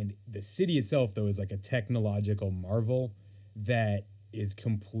wasteland. And the city itself, though, is like a technological marvel that is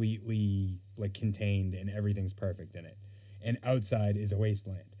completely like contained, and everything's perfect in it. And outside is a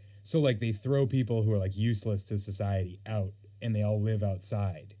wasteland. So like they throw people who are like useless to society out, and they all live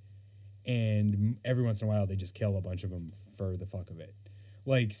outside. And every once in a while, they just kill a bunch of them for the fuck of it.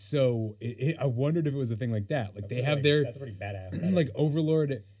 Like, so I wondered if it was a thing like that. Like, they have their... That's pretty badass. Like,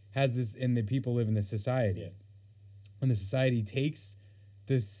 Overlord has this, and the people live in this society. Yeah. And the society takes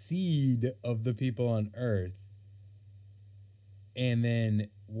the seed of the people on Earth, and then,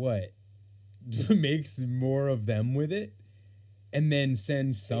 what? Makes more of them with it, and then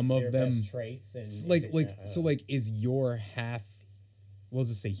sends some of them... traits and... is your half... We'll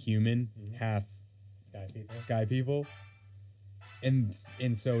just say human, half... Sky people. And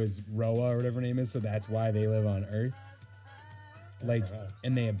so is Roa, or whatever her name is, so that's why they live on Earth. Like,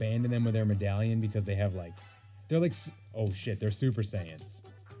 and they abandon them with their medallion because they have, like... They're like... Oh, shit, they're Super Saiyans.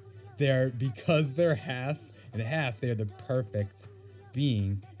 Because they're half, and half, they're the perfect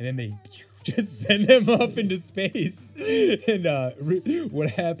being, and then they just send them up into space. And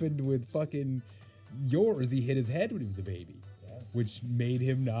what happened with fucking Yours, he hit his head when he was a baby. Which made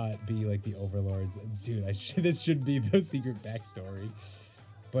him not be like the overlords. Dude, this should be the secret backstory.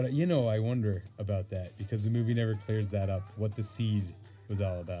 But, I wonder about that, because the movie never clears that up, what the seed was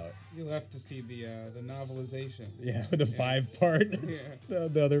all about. You'll have to see the novelization. Yeah, the 5-part,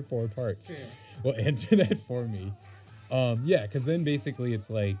 the other 4 parts. Yeah. Well, answer that for me. Because then basically it's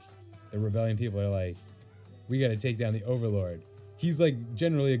like, the rebellion people are like, we got to take down the overlord. He's like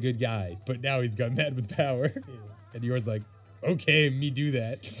generally a good guy, but now he's got mad with power. Yeah. And Yours like, okay, me do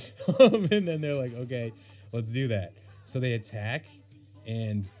that. And then they're like, okay, let's do that. So they attack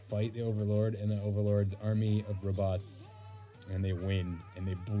and fight the Overlord and the Overlord's army of robots, and they win, and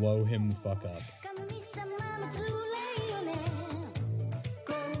they blow him the fuck up.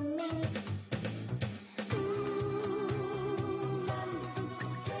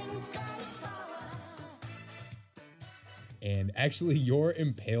 And actually, Yor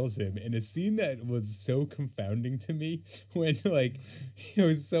impales him in a scene that was so confounding to me when, like,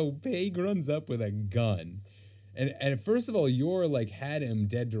 Peg runs up with a gun, And first of all, Yor like had him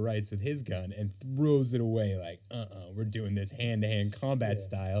dead to rights with his gun and throws it away like, we're doing this hand-to-hand combat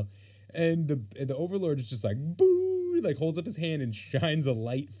style. And the Overlord is just like, boo, like holds up his hand and shines a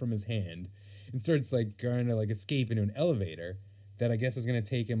light from his hand and starts like trying to like escape into an elevator that I guess was gonna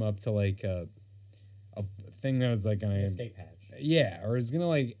take him up to like a thing that was like gonna escape hatch. Yeah, or it's gonna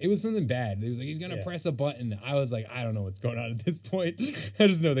like it was something bad. It was like he's gonna press a button. I was like, I don't know what's going on at this point. I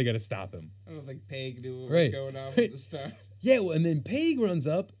just know they gotta stop him. I don't think Peg knew what Right. was going on from the start. Yeah, well, and then Peg runs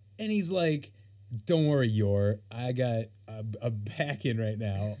up and he's like, "Don't worry, Yor. I got a back in right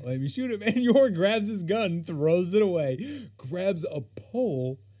now. Let me shoot him." And Yor grabs his gun, throws it away, grabs a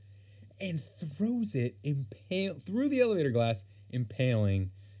pole, and throws it through the elevator glass,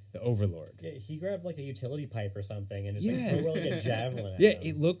 impaling the Overlord. Yeah, he grabbed like a utility pipe or something and just like threw like a javelin at Yeah, him.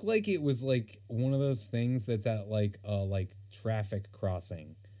 it looked like it was like one of those things that's at like traffic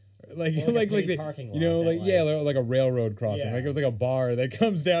crossing. Like Or like a like paid the, parking lot you know, that, like yeah, like a railroad crossing. Yeah. Like it was like a bar that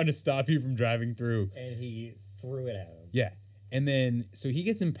comes down to stop you from driving through. And he threw it at him. Yeah. And then so he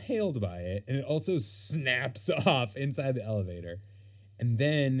gets impaled by it and it also snaps off inside the elevator. And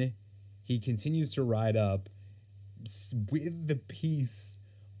then he continues to ride up with the piece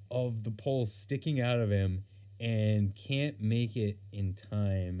of the pole sticking out of him and can't make it in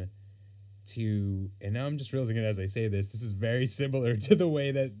time to, and now I'm just realizing it as I say this is very similar to the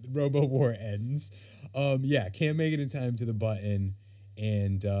way that Robo War ends. Can't make it in time to the button,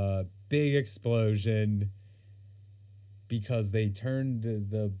 and big explosion because they turned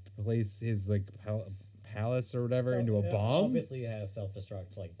the place, his like palace or whatever, into a bomb. Obviously, it has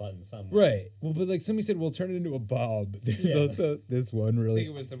self-destruct like button somewhere. Right. Well, but like somebody said, we'll turn it into a bomb. There's also this one I really.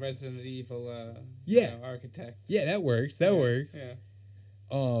 think it was the Resident Evil architect. Yeah, that works. That works. Yeah.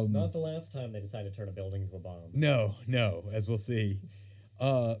 Not the last time they decided to turn a building into a bomb. No, as we'll see.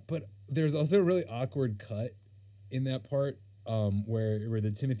 But there's also a really awkward cut in that part where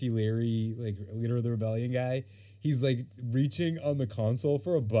the Timothy Leary, like leader of the rebellion guy, he's like reaching on the console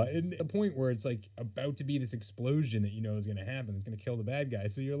for a button at a point where it's like about to be this explosion that you know is going to happen. It's going to kill the bad guy.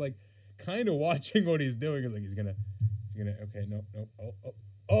 So you're like kind of watching what he's doing. It's like he's gonna okay, no.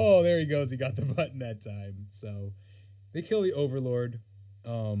 Oh, there he goes. He got the button that time. So they kill the Overlord.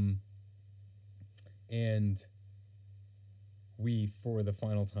 And we, for the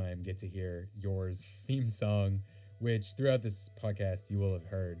final time, get to hear Yor's theme song, which throughout this podcast you will have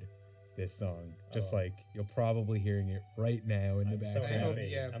heard this song. Just like you're probably hearing it right now in the background.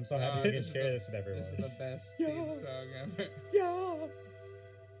 I'm so happy we can share this with everyone. This is the best theme song ever.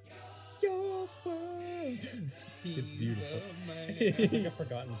 Yor's world. It's beautiful. It's like a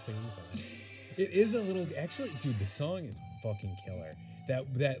forgotten Queen song. It is a little. Actually, dude, the song is fucking killer. That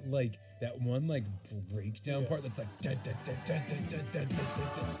one like breakdown part that's like dun, dun, dun, dun, dun, dun, dun, dun,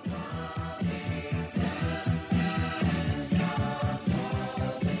 dun.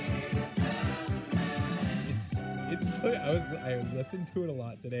 It's I listened to it a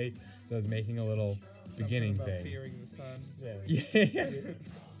lot today, so I was making a little beginning about thing. Fearing the sun. Yeah.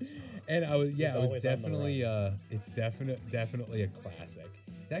 And I was definitely it's definitely a classic.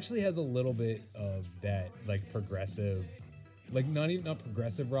 It actually has a little bit of that like progressive, like not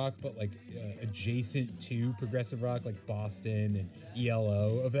progressive rock, but like adjacent to progressive rock, like Boston and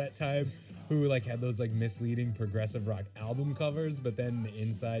ELO of that time, who like had those like misleading progressive rock album covers, but then the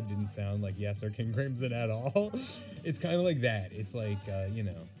inside didn't sound like Yes or King Crimson at all. It's kind of like that. It's like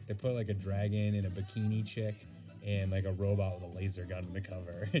they put like a dragon and a bikini chick and like a robot with a laser gun in the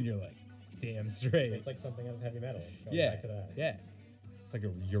cover, and you're like, damn straight. It's like something out of heavy metal. Going back to that. Yeah. It's like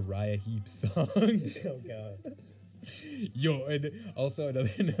a Uriah Heep song. Oh god. And also another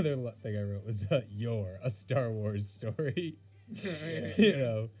thing I wrote was Yor, a Star Wars story. You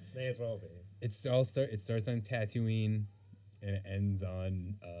know, may as well be. It starts on Tatooine and it ends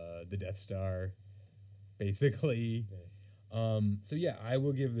on the Death Star, basically. Yeah. So yeah, I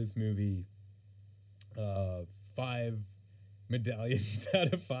will give this movie 5 medallions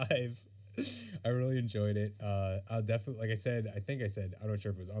out of 5. I really enjoyed it. I'll definitely, like I said, I'm not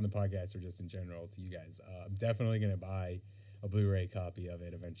sure if it was on the podcast or just in general to you guys. I'm definitely going to buy a Blu-ray copy of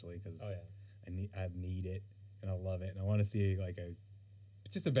it eventually because I need it and I love it and I want to see like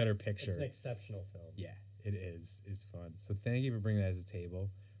just a better picture. It's an exceptional film. Yeah, it is. It's fun. So thank you for bringing that to the table.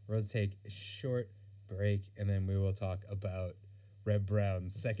 We're going to take a short break and then we will talk about Reb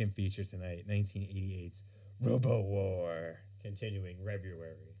Brown's second feature tonight, 1988's Robo War. Continuing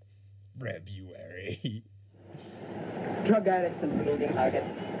Rebruary. Drug addicts and bleeding target.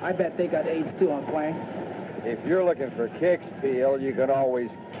 I bet they got AIDS too, Uncle Wayne. If you're looking for kicks, Peel, you can always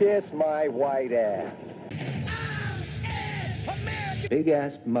kiss my white ass. Big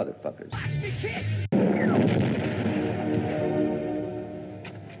ass motherfuckers.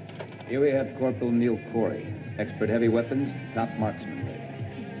 Here we have Corporal Neil Corey, expert heavy weapons, top marksman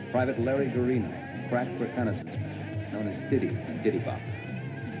rate. Private Larry Garino, crack reconnaissance man, known as Diddy Bop.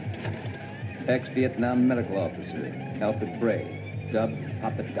 Ex-Vietnam medical officer, Alfred Bray, dubbed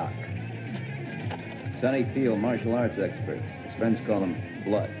Papa Doc. Sonny Field, martial arts expert. His friends call him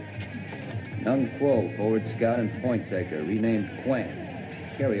Blood. Nung Quo, forward scout and point taker, renamed Quang,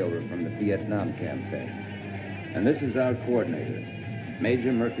 carryover from the Vietnam campaign. And this is our coordinator,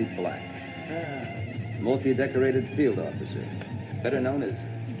 Major Murphy Black, multi-decorated field officer, better known as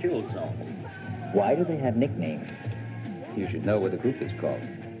Kill Zone. Why do they have nicknames? You should know what the group is called.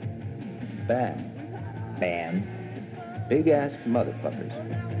 BAM. BAM? Big-ass motherfuckers.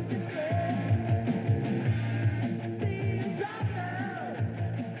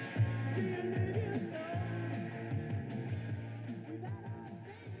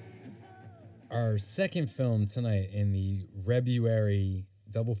 Our second film tonight in the Rebruary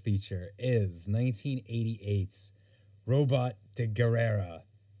double feature is 1988's Robot de Guerrera,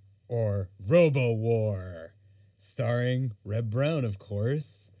 or Robo War, starring Reb Brown, of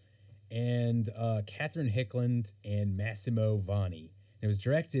course, and Catherine Hickland and Massimo Vanni. It was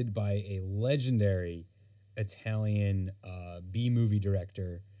directed by a legendary Italian B-movie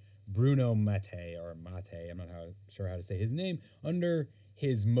director, Bruno Mattei, I'm not sure how to say his name, under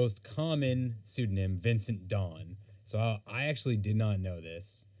his most common pseudonym, Vincent Dawn. So I actually did not know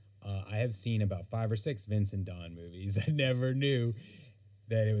this. I have seen about 5 or 6 Vincent Dawn movies. I never knew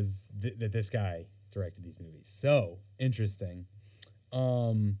that it was that this guy directed these movies. So interesting.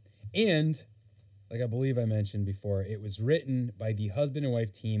 And like I believe I mentioned before, it was written by the husband and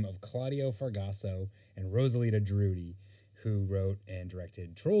wife team of Claudio Fargaso and Rosalita Giroudi, who wrote and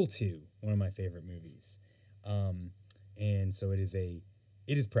directed Troll 2, one of my favorite movies. And so it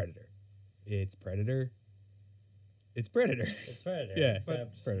is Predator. It's Predator. It's Predator. It's Predator. Yeah,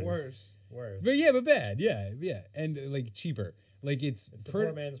 but Predator. Worse. But bad. Yeah. And like cheaper. Like it's the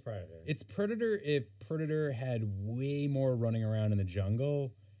poor man's Predator. It's Predator if Predator had way more running around in the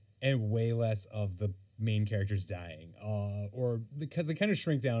jungle and way less of the main characters dying. Or because they kind of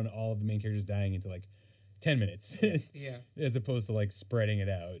shrink down all of the main characters dying into like 10 minutes. Yeah. As opposed to like spreading it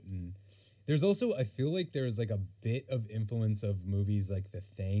out. And there's also, I feel like there's like a bit of influence of movies like The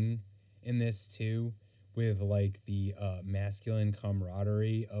Thing in this too, with like the masculine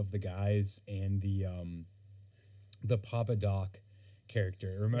camaraderie of the guys and the Papa Doc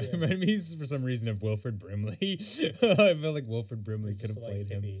character. Reminded me for some reason of Wilford Brimley. I felt like Wilford Brimley could have played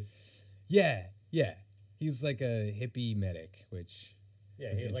him. Yeah. He's like a hippie medic, which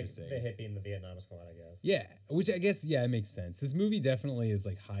he's like the hippie in the Vietnam Squad, I guess. Yeah, which I guess, it makes sense. This movie definitely is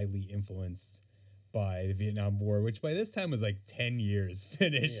like highly influenced by the Vietnam War, which by this time was like 10 years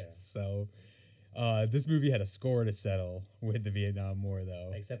finished. Yeah. So this movie had a score to settle with the Vietnam War,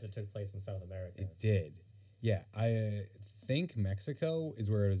 though. Except it took place in South America. It did. Yeah, I think Mexico is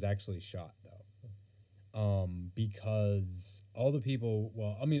where it was actually shot, though. Because all the people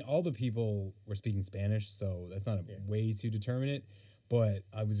were speaking Spanish, so that's not a way to determine it. But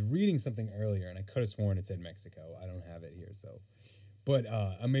I was reading something earlier, and I could have sworn it said Mexico. I don't have it here, so. But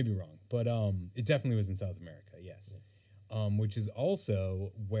I may be wrong. But it definitely was in South America, yes. Yeah. Which is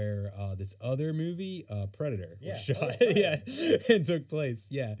also where this other movie, Predator, was shot. And took place.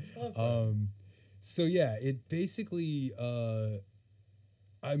 Yeah. So, it basically, I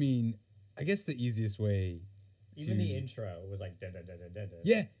guess the easiest way even the intro was like da-da-da-da-da-da.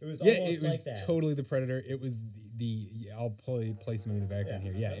 Yeah. It was almost it was like that. Totally the Predator. It was I'll play some in the background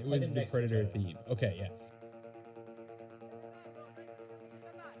here. Yeah, it was the Predator theme. Okay, yeah.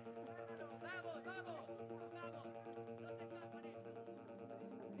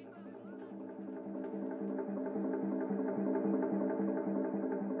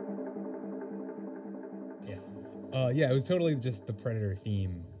 It was totally just the Predator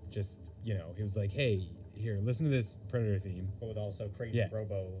theme. Just, he was like, hey, here, listen to this Predator theme. But with also crazy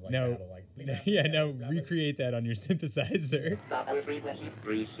robo battle, now recreate that on your synthesizer.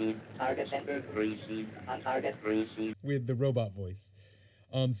 Target center, greasy, on target, greasy. With the robot voice.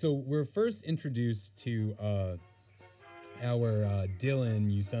 So we're first introduced to our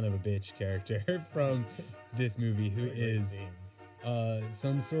Dylan, you son of a bitch character from this movie, who is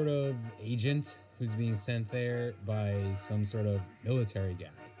some sort of agent who's being sent there by some sort of military guy,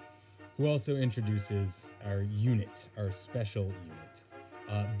 who also introduces our unit, our special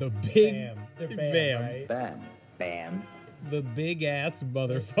unit. The big BAM. They're BAM, right? BAM. BAM. The big ass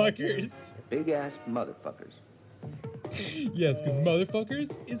motherfuckers. Big ass motherfuckers. Yes, because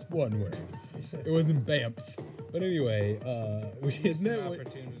motherfuckers is one word. It wasn't BAMF. But anyway, isn't that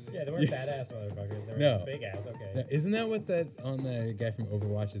what? Yeah, they weren't badass motherfuckers. They were No. big ass. Okay. Now, isn't that what that on the guy from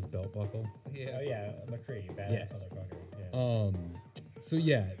Overwatch's belt buckle? Yeah. Oh yeah, McCree, badass Yes. motherfucker. Yeah. So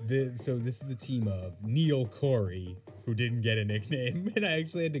yeah, so this is the team of Neil Corey, who didn't get a nickname, and I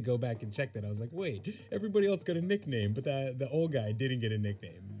actually had to go back and check that. I was like, wait, everybody else got a nickname, but the old guy didn't get a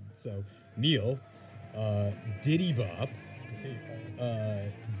nickname. So Neil, Diddy Bop,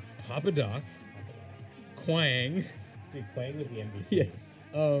 Papa Doc, Quang. Dude, Quang was the MVP. Yes.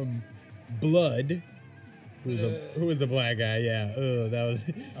 Blood, who was a black guy. Yeah. That was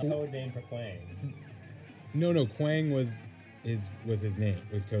a code name for Quang. No. Quang was his name.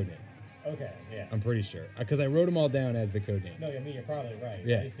 Was code name. Okay. Yeah. I'm pretty sure because I wrote them all down as the code names. No, I mean you're probably right.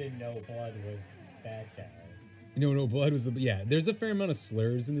 Yeah. I just didn't know Blood was that guy. No, Blood was there's a fair amount of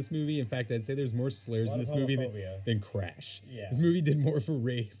slurs in this movie. In fact, I'd say there's more slurs in this movie than Crash. Yeah. This movie did more for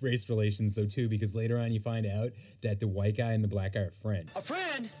race relations, though, too, because later on you find out that the white guy and the black guy are friends. A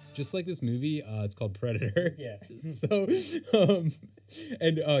friend? Just like this movie, it's called Predator. Yeah. So,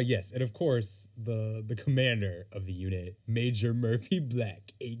 yes, and of course, the commander of the unit, Major Murphy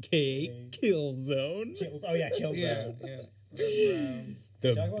Black, a.k.a. Killzone. Oh, yeah, Killzone.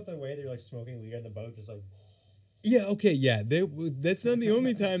 Yeah. Talk about the way they're, like, smoking weed on the boat, just like... Yeah, okay, yeah. That's not the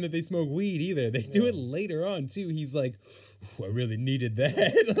only time that they smoke weed either. They do it later on, too. He's like, I really needed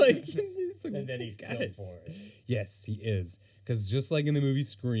that. like, and then he's killed for it. Yes, he is. Because just like in the movie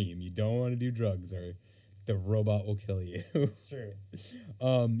Scream, you don't want to do drugs or the robot will kill you. It's true.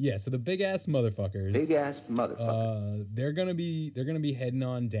 Yeah, so the big-ass motherfuckers. Big-ass motherfuckers. They're gonna be heading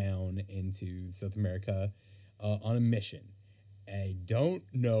on down into South America on a mission. I don't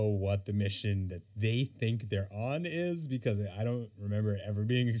know what the mission that they think they're on is because I don't remember it ever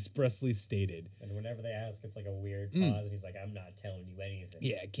being expressly stated. And whenever they ask, it's like a weird pause, and he's like, I'm not telling you anything.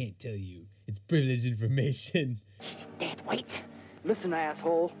 Yeah, I can't tell you. It's privileged information. Dad, wait. Listen,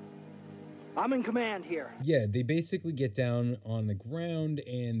 asshole. I'm in command here. Yeah, they basically get down on the ground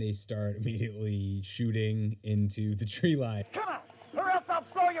and they start immediately shooting into the tree line. Come on, or else I'll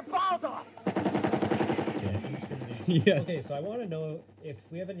blow your balls off. Yeah. Okay, so I want to know if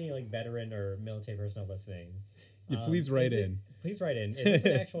we have any like veteran or military personnel listening. Yeah, please write in. Please write in. Is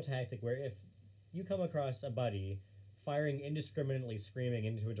this an actual tactic where if you come across a buddy firing indiscriminately, screaming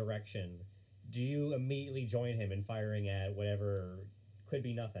into a direction, do you immediately join him in firing at whatever could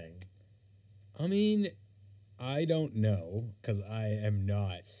be nothing? I mean, I don't know because I am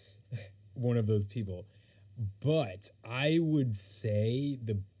not one of those people, but I would say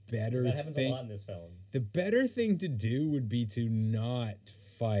the better that happens a lot in this film. The better thing to do would be to not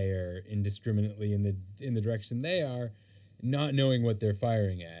fire indiscriminately in the direction they are, not knowing what they're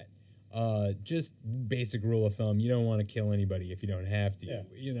firing at. Just basic rule of thumb: you don't want to kill anybody if you don't have to. Yeah.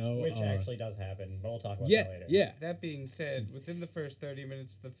 You know, which actually does happen, but we'll talk about that later. Yeah. That being said, within the first 30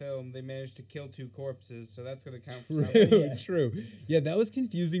 minutes of the film, they managed to kill 2 corpses, so that's going to count for something. True. Yeah, that was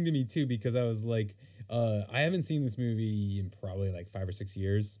confusing to me too because I was like, I haven't seen this movie in probably like 5 or 6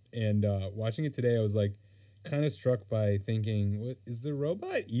 years, and watching it today, I was like, kind of struck by thinking, what is the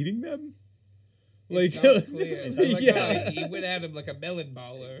robot eating them? Like, it's not clear. Like, yeah. He went at him like a melon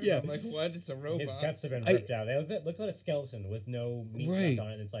baller. Yeah. I'm like, what? It's a robot. His guts have been ripped out. They look like a skeleton with no meat left on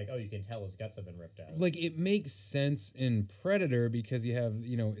it. And it's like, oh, you can tell his guts have been ripped out. Like, it makes sense in Predator because you have,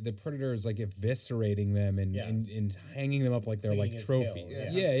 the Predator is like eviscerating them and hanging them up like they're cleaning like trophies.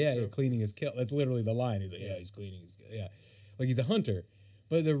 Yeah, cleaning his kill. That's literally the line. He's like, he's cleaning his kill. Yeah. Like, he's a hunter.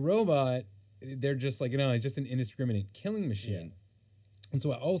 But the robot, they're just like, he's just an indiscriminate killing machine. Yeah. And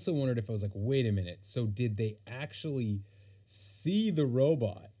so I also wondered if I was like, wait a minute. So did they actually see the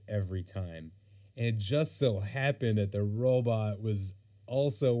robot every time? And it just so happened that the robot was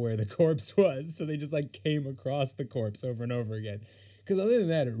also where the corpse was. So they just like came across the corpse over and over again. Because other than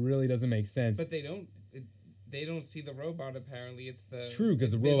that, it really doesn't make sense. But they don't see the robot, apparently. It's the true,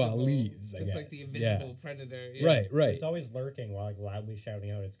 because the robot leaves, I guess. It's like the invisible predator. Yeah. Right. It's always lurking while like loudly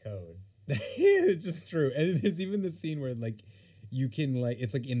shouting out its code. It's just true. And there's even the scene where like you can like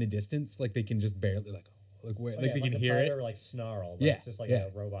it's like in the distance, like they can just barely they can hear it. Or like snarl. But it's just like a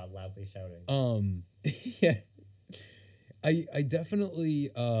robot loudly shouting. Yeah. I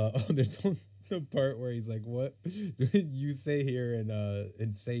definitely there's a part where he's like, what you say here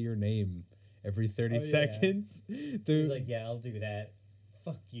and say your name every 30 seconds. He's like, yeah, I'll do that.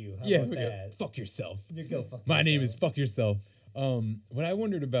 Fuck you. How about that? Fuck yourself. You go fuck My yourself. name is fuck yourself. What I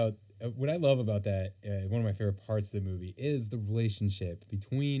wondered about, what I love about that, one of my favorite parts of the movie is the relationship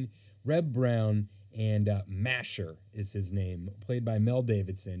between Reb Brown and Masher is his name, played by Mel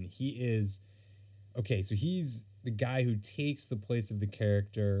Davidson. He is, so he's the guy who takes the place of the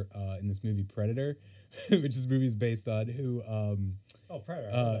character in this movie Predator, which this movie is based on, who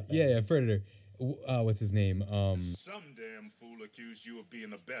Predator. Yeah, Predator. What's his name? Some damn fool accused you of being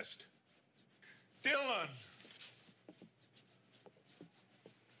the best. Dylan!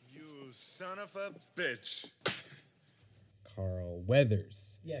 You son of a bitch. Carl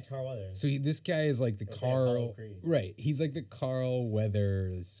Weathers. Yeah, Carl Weathers. So this guy is like the Carl, right? He's like the Carl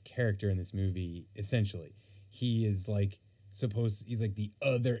Weathers character in this movie. Essentially, he is like he's like the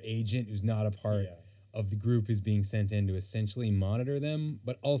other agent who's not a part of the group, who's being sent in to essentially monitor them.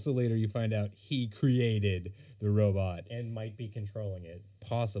 But also later you find out he created the robot and might be controlling it,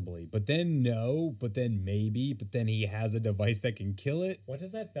 possibly. But then no. But then maybe. But then he has a device that can kill it. What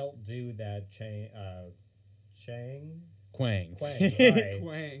does that belt do? That Quang. Sorry.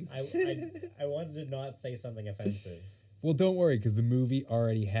 Quang. I wanted to not say something offensive. Well, don't worry, because the movie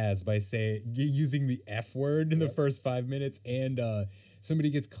already has by using the F word in the first 5 minutes, and somebody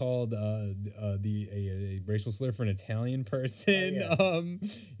gets called a racial slur for an Italian person.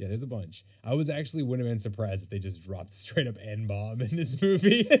 Yeah, there's a bunch. I wouldn't have been surprised if they just dropped a straight up N-bomb in this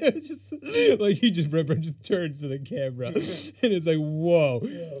movie. It was just like Rebruary just turns to the camera and it's like, whoa.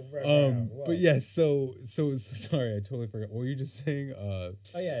 But yeah, so sorry, I totally forgot. What were you just saying?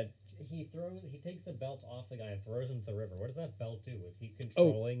 He takes the belt off the guy and throws him to the river. What does that belt do? Is he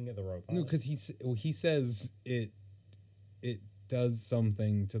controlling the robot? No, because he says it does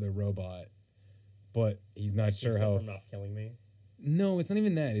something to the robot, but he's not sure how. From not killing me. No, it's not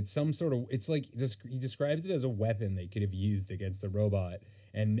even that. It's some sort of. It's like he describes it as a weapon they could have used against the robot,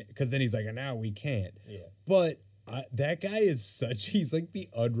 and because then he's like, now we can't. Yeah. But that guy is he's like the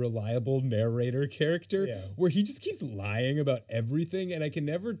unreliable narrator character, where he just keeps lying about everything, and I can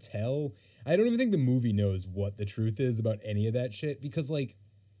never tell. I don't even think the movie knows what the truth is about any of that shit, because like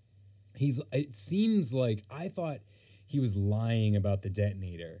it seems like I thought he was lying about the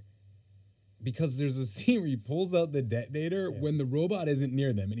detonator, because there's a scene where he pulls out the detonator when the robot isn't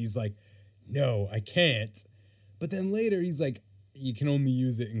near them, and he's like, no, I can't. But then later he's like, you can only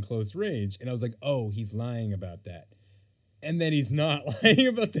use it in close range. And I was like, oh, he's lying about that. And then he's not lying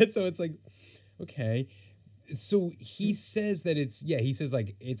about that. So it's like, okay. So he says that he says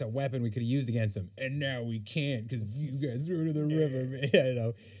like, it's a weapon we could have used against him. And now we can't because you guys threw it in the river. Yeah, I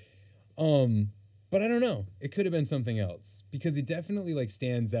know. But I don't know. It could have been something else, because it definitely like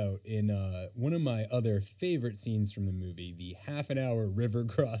stands out in one of my other favorite scenes from the movie, the half-an-hour river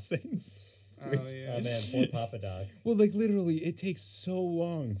crossing. Oh, yeah. Oh, man, poor Papa Doc. Well, like, literally, it takes so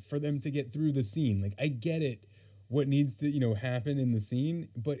long for them to get through the scene. Like, I get it, what needs to, happen in the scene,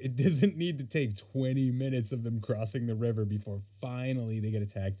 but it doesn't need to take 20 minutes of them crossing the river before finally they get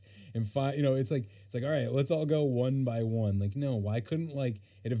attacked. And, it's like, all right, let's all go one by one. Like, no, why couldn't, like,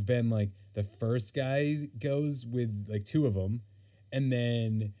 it have been, like, the first guy goes with, like, two of them, and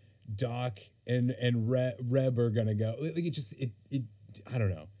then Doc and Reb are gonna go. Like, it I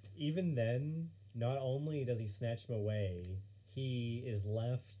don't know. Even then, not only does he snatch him away, he is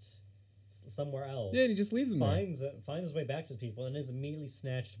left somewhere else. Yeah, and he just leaves him finds his way back to the people and is immediately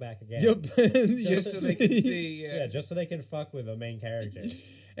snatched back again. Yep. Just so they can see. Yeah, just so they can fuck with the main character.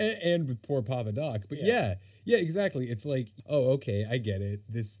 and with poor Papa Doc. But yeah, exactly. It's like, oh, okay, I get it.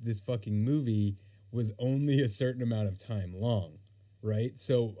 This fucking movie was only a certain amount of time long, right?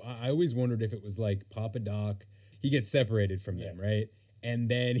 So I always wondered if it was like Papa Doc, he gets separated from them, right? And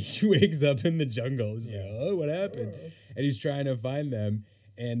then he wakes up in the jungle. He's like, oh, what happened? And he's trying to find them.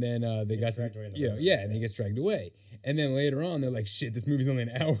 And then they got some, and he gets dragged away. And then later on, they're like, shit, this movie's only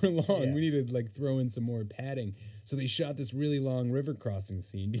an hour long. Yeah. We need to like throw in some more padding. So they shot this really long river crossing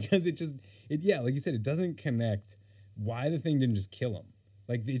scene because like you said, it doesn't connect why the thing didn't just kill him.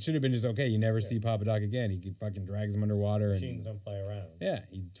 Like, it should have been just, okay, you never see Papa Doc again. He fucking drags him underwater. Machines don't play around. Yeah,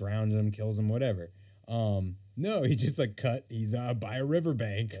 he drowns him, kills him, whatever. No, he just like he's by a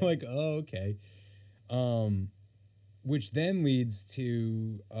riverbank. Yeah. Like, oh, okay. Which then leads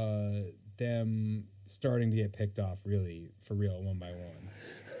to them starting to get picked off really for real one by one.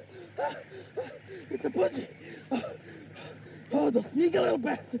 It's a budgie. Oh, those sneaky little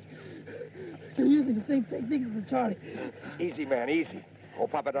bastards. They're using the same techniques as the Charlie. Easy, man, easy.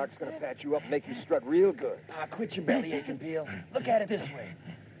 Old Papa Doc's gonna patch you up and make you strut real good. Quit your belly aching, Peel. Look at it this way.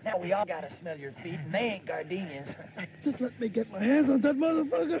 Now we all gotta smell your feet, and they ain't gardenias. Just let me get my hands on that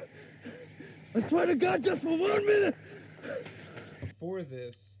motherfucker. I swear to God, just for 1 minute. Before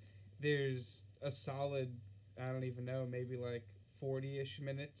this, there's a solid, I don't even know, maybe like 40-ish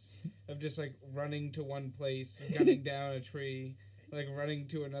minutes of just like running to one place, gunning down a tree, like running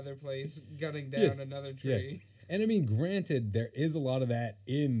to another place, gunning down another tree. Yeah. And I mean, granted, there is a lot of that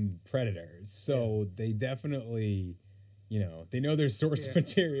in Predators, so they definitely, they know their source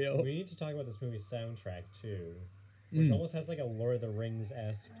material. We need to talk about this movie's soundtrack too, which almost has like a Lord of the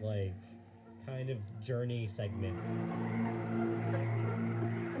Rings-esque like kind of journey segment,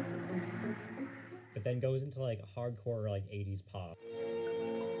 but then goes into like hardcore like 80s pop.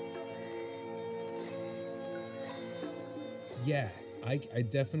 Yeah, I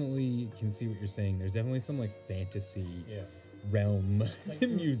definitely can see what you're saying. There's definitely some like fantasy realm like,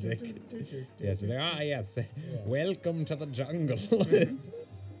 music. Yes, it's like, yes, welcome to the jungle.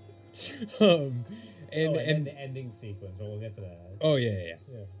 And the ending sequence, but we'll get to that. Oh yeah.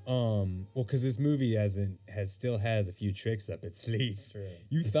 Well, because this movie still has a few tricks up its sleeve. True.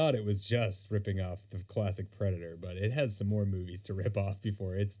 You thought it was just ripping off the classic Predator, but it has some more movies to rip off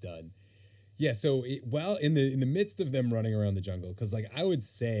before it's done. Yeah. So while in the midst of them running around the jungle, because like I would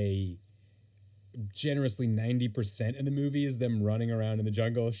say, generously 90% of the movie is them running around in the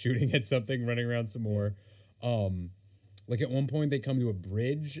jungle, shooting at something, running around some more. Like at one point they come to a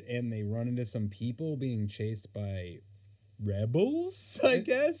bridge and they run into some people being chased by rebels, I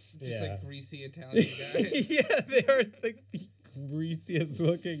guess. Just like greasy Italian guys. Yeah, they are like the greasiest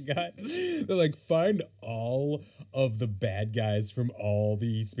looking guys. They're like, find all of the bad guys from all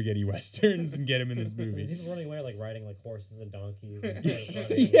the spaghetti westerns and get them in this movie. People running away like riding like horses and donkeys.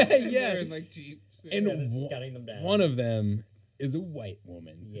 Yeah. They're in like jeeps. And gunning them down. one of them is a white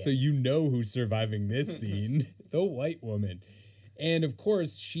woman. Yes. So you know who's surviving this scene. The white woman. And of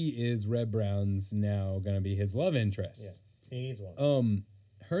course, she is Reb Brown's now going to be his love interest. Yes, he needs one.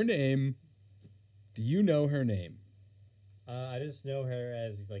 Her name, do you know her name? I just know her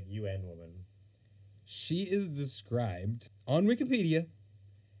as like UN woman. She is described on Wikipedia.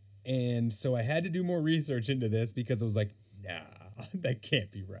 And so I had to do more research into this because I was like, nah, that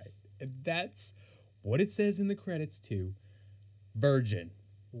can't be right. And that's what it says in the credits too. Virgin.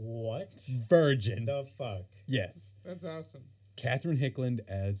 What? Virgin. The fuck? Yes. That's awesome. Catherine Hickland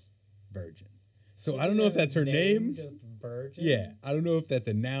as Virgin. So I don't know if that's her name. Just Virgin? Yeah. I don't know if that's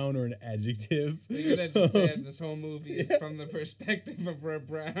a noun or an adjective. You could understand this whole movie is from the perspective of Reb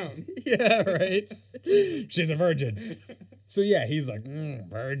Brown. Yeah, right? She's a virgin. So yeah, he's like,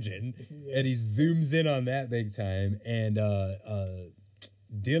 virgin. Yeah. And he zooms in on that big time. And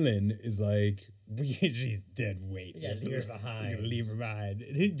Dylan is like, she's dead weight. Yeah, leave her behind. Leave her behind.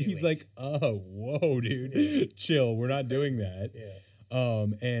 And he's like, oh, whoa, dude. Yeah. Chill. We're not doing that. Yeah.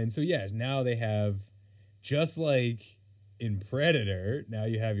 And so, yeah, now they have, just like in Predator, now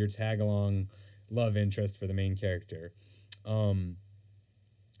you have your tag-along love interest for the main character. And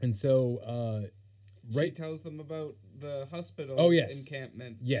so, she tells them about the hospital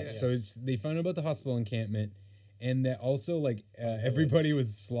encampment. Yes, so they find out about the hospital encampment. And that also, like, everybody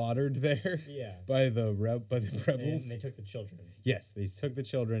was slaughtered there by the rebels. And they took the children. Yes, they took the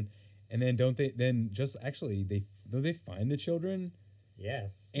children. And then don't they find the children?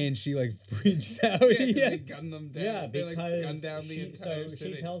 Yes. And she, like, freaks out. Yeah, they gun them down. Yeah, they, because like, gun down the entire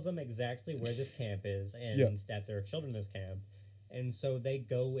city. She tells them exactly where this camp is and that there are children in this camp. And so they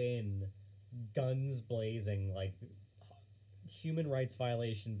go in, guns blazing, like, human rights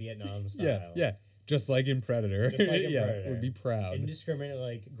violation Vietnam style. Yeah. Just like in Predator. Predator. Would be proud. Indiscriminate,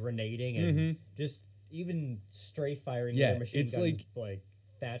 like, grenading and just even straight firing their machine guns, like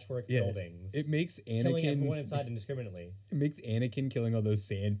thatchwork buildings. It makes Anakin... killing everyone inside indiscriminately. It makes Anakin killing all those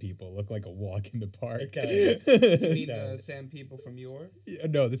sand people look like a walk in the park. It does. You mean the sand people from yore?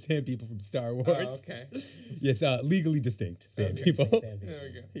 No, the sand people from Star Wars. Oh, okay. Yes, legally distinct sand people. There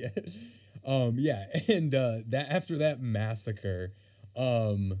we go. Yeah. And that after that massacre...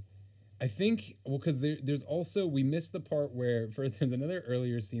 I think, well, because there's also, we missed the part where, there's another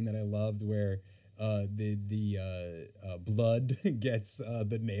earlier scene that I loved where the blood gets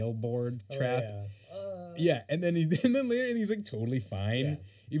the nail board trap. And then later he's like totally fine,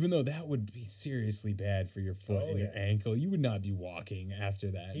 even though that would be seriously bad for your foot and your ankle. You would not be walking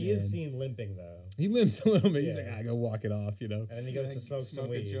after that. He is seen limping though. He limps a little bit. He's like, I go walk it off, And then he goes to smoke some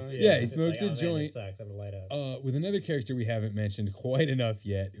weed. He smokes a joint. Sucks. I'm gonna light up. With another character we haven't mentioned quite enough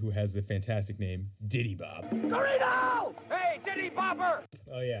yet, who has the fantastic name Diddy Bob. Dorito! Hey, Diddy Bopper!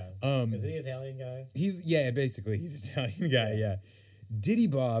 Oh yeah. Is he the Italian guy? Basically he's an Italian guy. Yeah. Diddy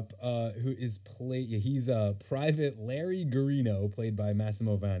Bop, who is he's Private Larry Guarino, played by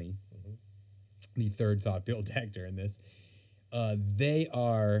Massimo Vanni, the third top billed actor in this. They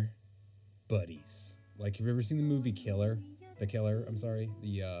are buddies. Like, have you ever seen the movie Killer? The Killer, I'm sorry.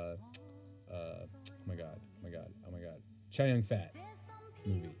 The, oh my God. Chow Yun-Fat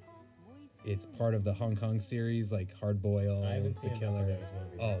movie. It's part of the Hong Kong series, like Hard Boiled, I haven't seen The Killer.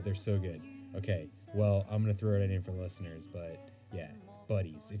 Oh, they're so good. Okay, well, I'm going to throw it in for the listeners, but yeah,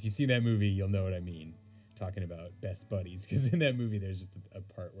 buddies. If you see that movie, you'll know what I mean. talking about best buddies, because in that movie there's just a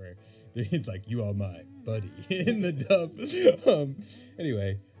part where he's like, "You are my buddy" in the dub.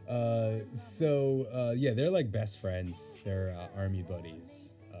 Anyway, yeah, they're like best friends. They're army buddies.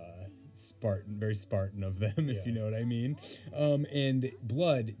 Very Spartan of them, if you know what I mean. And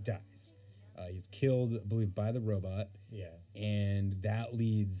Blood dies. He's killed, I believe, by the robot. Yeah. And that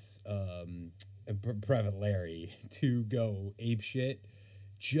leads Private Larry to go apeshit,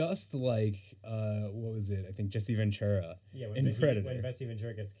 just like what was it? I think Jesse Ventura in Predator. When Jesse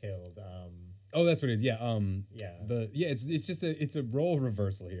Ventura gets killed. Oh, that's what it is. Yeah. It's just a role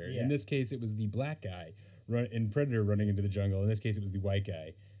reversal here. Yeah. In this case, it was the black guy in Predator running into the jungle. In this case, it was the white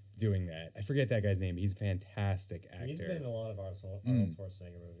guy doing that. I forget that guy's name. He's a fantastic actor. He's been in a lot of Arnold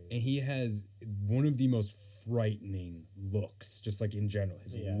Schwarzenegger movies. And he has one of the most frightening looks, just like in general.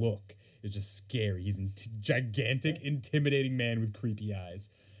 His look is just scary. He's a gigantic, intimidating man with creepy eyes.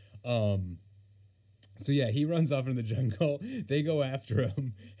 So yeah, he runs off into the jungle. They go after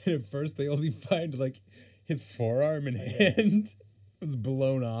him, and at first they only find like his forearm and hand was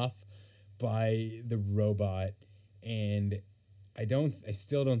blown off by the robot, and I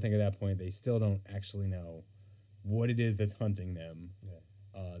still don't think at that point they still don't actually know what it is that's hunting them.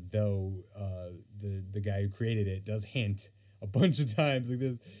 Yeah. Though the guy who created it does hint a bunch of times. Like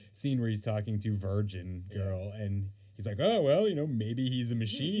there's a scene where he's talking to Virgin Girl, and he's like, "Oh well, maybe he's a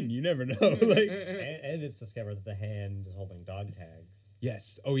machine. You never know." Like, and it's discovered that the hand is holding dog tags.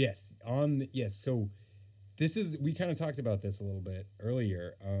 Yes. Oh yes. Yes. So this is, we kind of talked about this a little bit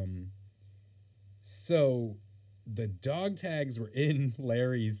earlier. So the dog tags were in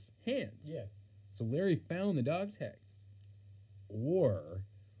Larry's hands. Yeah. So Larry found the dog tags, or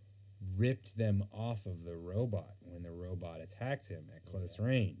ripped them off of the robot when the robot attacked him at close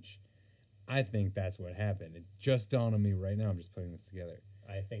range. I think that's what happened. It just dawned on me right now. I'm just putting this together.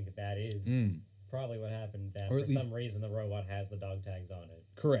 I think that is probably what happened. That Or for at least- some reason the robot has the dog tags on it.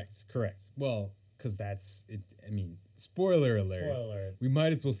 Correct. Well, because that's it. I mean, spoiler alert. Spoiler alert. We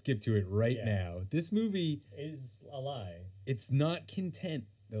might as well skip to it right now. This movie is a lie. It's not content,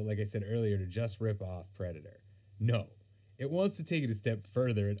 though, like I said earlier, to just rip off Predator. No. It wants to take it a step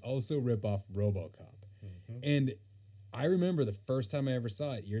further and also rip off RoboCop. And I remember the first time I ever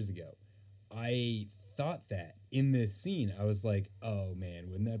saw it years ago, I thought that in this scene, I was like, oh man,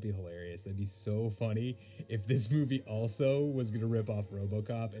 wouldn't that be hilarious? That'd be so funny if this movie also was going to rip off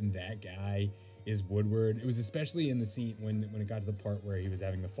RoboCop and that guy is Woodward. It was especially in the scene when it got to the part where he was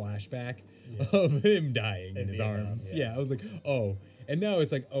having the flashback of him dying in his arms. I was like, oh. And now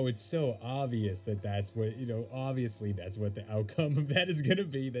it's like, oh, it's so obvious that that's what, obviously that's what the outcome of that is going to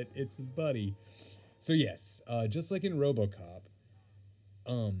be, that it's his buddy. So yes, just like in RoboCop,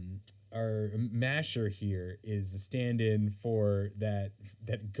 our Masher here is a stand-in for that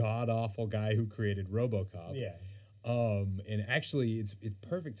god-awful guy who created RoboCop. Yeah. And actually, it's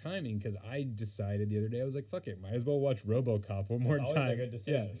perfect timing, because I decided the other day, I was like, fuck it, might as well watch RoboCop one more time. Always a good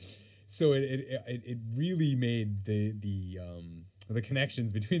decision. Yeah. So it really made the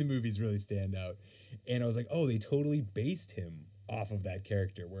connections between the movies really stand out. And I was like, oh, they totally based him off of that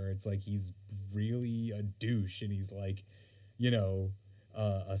character, where it's like he's really a douche, and he's like,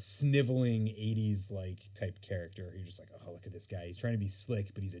 a sniveling 80s like type character. You're just like, oh, look at this guy. He's trying to be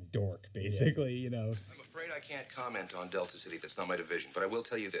slick, but he's a dork, basically, I'm afraid I can't comment on Delta City. That's not my division. But I will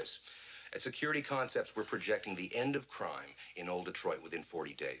tell you this. At Security Concepts, we're projecting the end of crime in Old Detroit within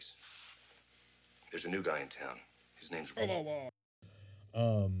 40 days. There's a new guy in town. His name's...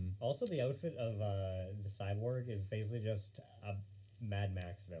 Also, the outfit of the Cyborg is basically just a Mad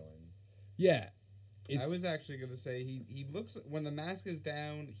Max villain. Yeah. I was actually going to say, he looks, when the mask is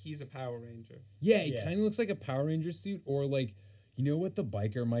down, he's a Power Ranger. Yeah, he kind of looks like a Power Ranger suit, or like, what the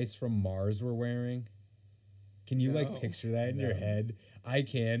biker mice from Mars were wearing? Can you picture that in your head? I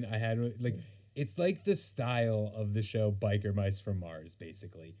can. I had, it's like the style of the show Biker Mice from Mars,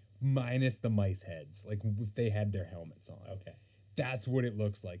 basically, minus the mice heads, like if they had their helmets on. Okay. That's what it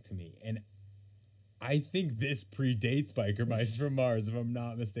looks like to me. And I think this predates Biker Mice from Mars, if I'm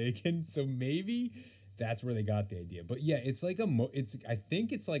not mistaken. So maybe that's where they got the idea. But yeah, it's like I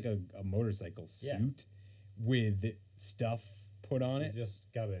think it's like a motorcycle suit with stuff put on it. Just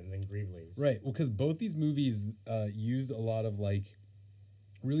gubbins and greeblies. Right. Well, because both these movies used a lot of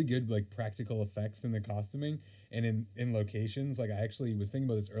really good practical effects in the costuming and in locations. Like, I actually was thinking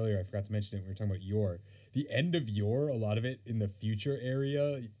about this earlier. I forgot to mention it when we were talking about Yor. The end of Yor, a lot of it in the future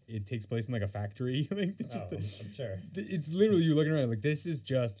area, it takes place in a factory. I'm sure. It's literally, you're looking around this is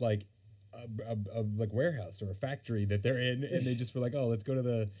just a warehouse or a factory that they're in, and they just were like, oh, let's go to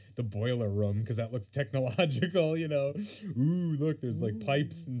the boiler room because that looks technological. Ooh, look, there's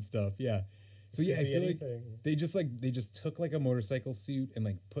pipes and stuff. Yeah. So yeah, I Could be feel anything. like they just took like a motorcycle suit and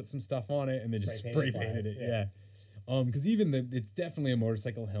like put some stuff on it and then just spray painted it. Yeah. Because even it's definitely a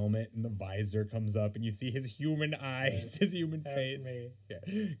motorcycle helmet, and the visor comes up, and you see his human eyes, his human face. Me.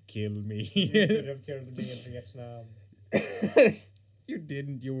 Yeah. Kill me. You could have killed me in Vietnam. You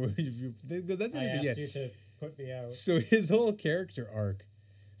didn't. That's I asked you to put me out. So his whole character arc.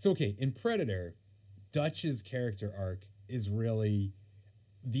 So okay, in Predator, Dutch's character arc is really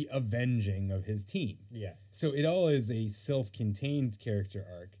the avenging of his team. Yeah. So it all is a self-contained character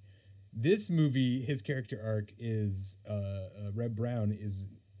arc. This movie, his character arc is Reb Brown is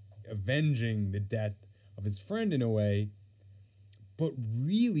avenging the death of his friend in a way, but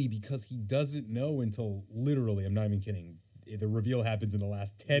really because he doesn't know until literally, I'm not even kidding, the reveal happens in the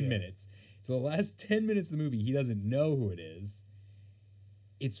last 10 minutes. So the last 10 minutes of the movie, he doesn't know who it is.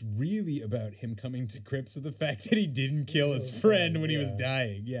 It's really about him coming to grips with the fact that he didn't kill his friend when he was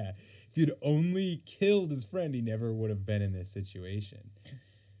dying. Yeah. If he'd only killed his friend, he never would have been in this situation.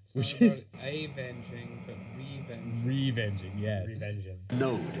 It's not about avenging, but revenging. Revenging, yes. Revenging.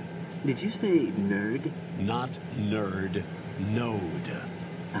 Node. Did you say nerd? Not nerd. Node.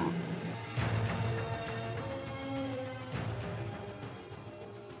 Oh.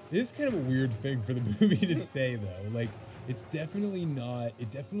 It is kind of a weird thing for the movie to say, though. Like, it's definitely not...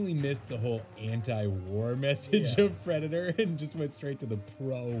 It definitely missed the whole anti-war message of Predator and just went straight to the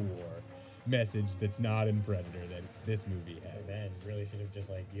pro-war message that's not in Predator that this movie has. Oh, man, really should have just,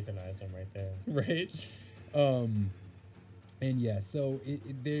 like, euthanized him right there. Right? And yeah, so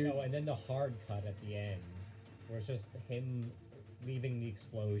there... Oh, and then the hard cut at the end, where it's just him leaving the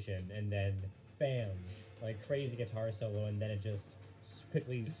explosion, and then, bam, like, crazy guitar solo, and then it just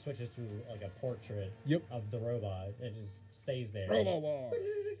quickly switches to, like, a portrait of the robot. It just stays there. Robot War!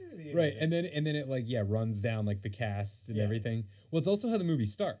 Right, and then it, like, runs down, like, the cast and everything. Well, it's also how the movie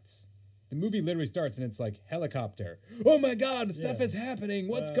starts. The movie literally starts and it's like, helicopter. Oh my God, stuff is happening.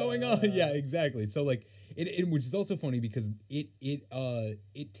 What's going on? Yeah, exactly. So like, it which is also funny because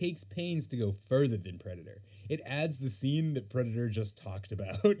it takes pains to go further than Predator. It adds the scene that Predator just talked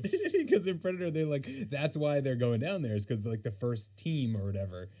about. Because in Predator, they're like, that's why they're going down there is because like the first team or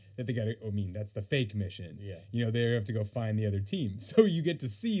whatever that they got to, that's the fake mission. Yeah. You know, they have to go find the other team. So you get to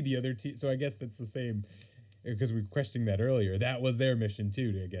see the other team. So I guess that's the same. Because we were questioning that earlier. That was their mission,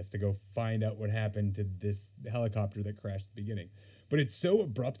 too, I guess, to go find out what happened to this helicopter that crashed at the beginning. But it's so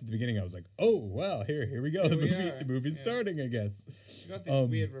abrupt at the beginning, I was like, oh, wow, here we go. The movie's starting, I guess. You got these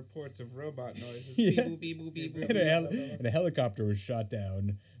weird reports of robot noises. Yeah. Beep, boop, beep, boop, beep, And, and a helicopter was shot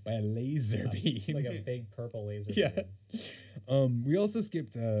down by a laser beam. Like a big purple laser Yeah. beam. We also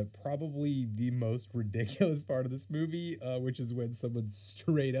skipped probably the most ridiculous part of this movie, which is when someone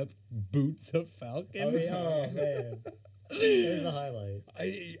straight up boots a falcon. Oh, yeah. Oh, man. There's the highlight.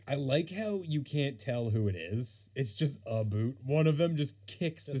 I like how you can't tell who it is. It's just a boot. One of them just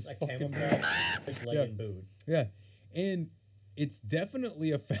kicks Just this a fucking camouflage boot. Yeah. And it's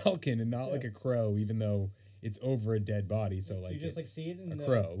definitely a falcon and not like a crow, even though it's over a dead body. So like you just like see it in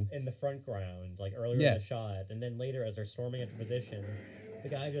crow. in the front ground, like earlier in the shot, and then later as they're storming into position, the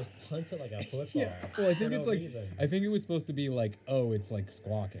guy just punts it like a football. Well, I think for it's no like reason. I think it was supposed to be like, oh, it's like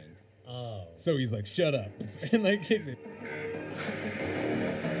squawking. Oh. So he's like, shut up, and like kicks it.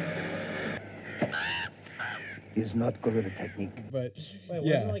 Is not gorilla technique. But Wait,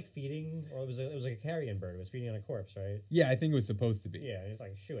 wasn't it like feeding, or it was like a carrion bird? It was feeding on a corpse, right? Yeah, I think it was supposed to be. Yeah, and it's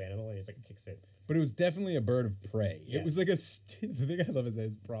like a shoe animal, and it's like kicks it. But it was definitely a bird of prey. Yes. It was like the thing I love is that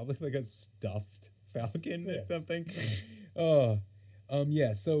it's probably like a stuffed falcon or something.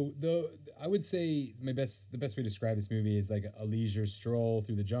 Yeah. So I would say the best way to describe this movie is like a leisure stroll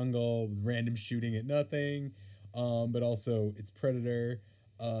through the jungle, with random shooting at nothing, but also it's Predator.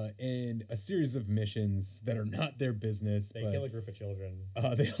 And a series of missions that are not their business. They kill a group of children.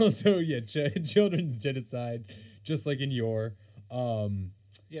 They also, children's genocide, just like in Yore.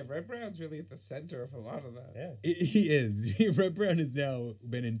 Yeah, Red Brown's really at the center of a lot of that. Yeah. He is. Red Brown has now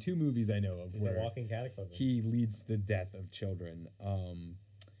been in 2 movies I know of. He's where a walking cataclysm. He leads the death of children.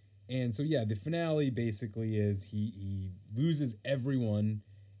 And so, yeah, the finale basically is he loses everyone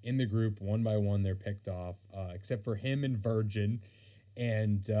in the group. One by one, they're picked off, except for him and Virgin.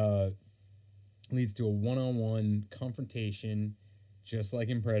 And leads to a one-on-one confrontation, just like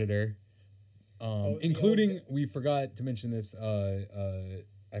in Predator. Including, we forgot to mention this,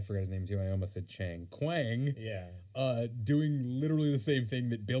 I forgot his name too, I almost said Chang. Quang. Yeah. Doing literally the same thing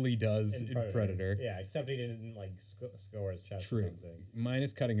that Billy does in Predator. Yeah, except he didn't, like, score his chest or something.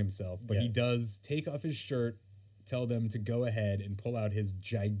 Minus cutting himself, but he does take off his shirt, tell them to go ahead and pull out his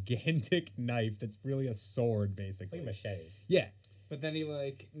gigantic knife that's really a sword, basically. It's like a machete. Yeah. But then he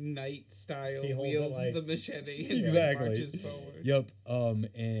like knight style He holds it, wields like- the machete and Exactly. marches forward. Yep.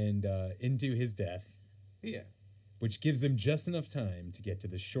 And into his death, Yeah. which gives them just enough time to get to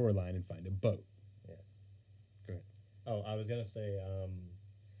the shoreline and find a boat. Yes. Go ahead. Oh, I was gonna say,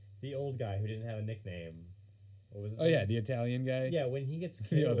 the old guy who didn't have a nickname. What was his Oh name? yeah, the Italian guy. Yeah, when he gets The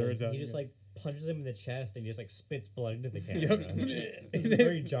killed, other he Italian just guy. like punches him in the chest and he just like spits blood into the Yep. camera. It's a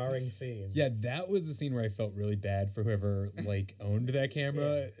very jarring scene. Yeah, that was the scene where I felt really bad for whoever like owned that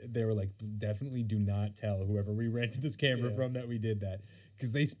camera. They were like, definitely do not tell whoever we rented this camera from that we did that,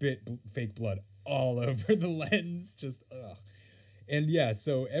 because they spit fake blood all over the lens. Just ugh. And yeah,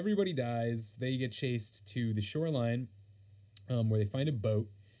 so everybody dies. They get chased to the shoreline, where they find a boat,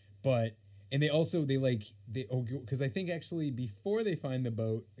 and because I think actually before they find the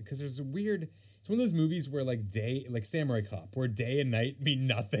boat, because there's a weird. It's one of those movies where like Samurai Cop, where day and night mean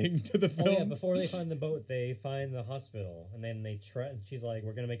nothing to the film. Oh yeah, before they find the boat, they find the hospital, and then she's like,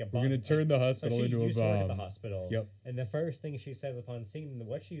 "We're gonna make a bomb. We're gonna turn the hospital so she into a used to work at bomb." the hospital. Yep. And the first thing she says upon seeing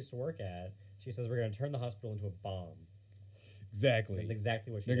what she used to work at, she says, "We're gonna turn the hospital into a bomb." Exactly. That's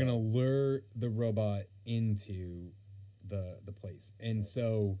exactly what she They're does. gonna lure the robot into the place, and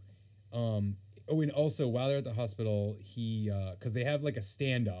so, and also while they're at the hospital, because they have like a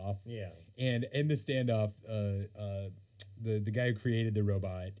standoff. Yeah. And in the standoff, the guy who created the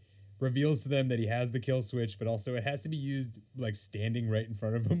robot reveals to them that he has the kill switch, but also it has to be used like standing right in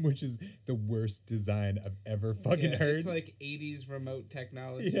front of him, which is the worst design I've ever fucking heard. It's like 80s remote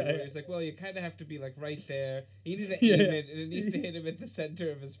technology Yeah, where yeah. it's like, well, you kind of have to be like right there. You need to Yeah, aim yeah. it, and it needs to hit him at the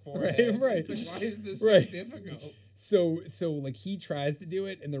center of his forehead. Right. It's like, why is this Right. so difficult? So like he tries to do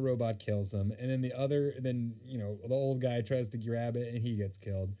it and the robot kills him, and then the old guy tries to grab it and he gets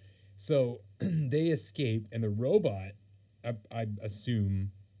killed. So they escape, and the robot, I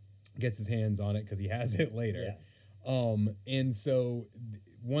assume, gets his hands on it because he has it later. Yeah. And so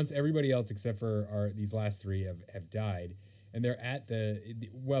once everybody else except for these last three have died, and they're at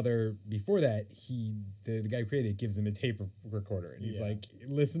before that, the guy who created it gives him a tape recorder, and he's like,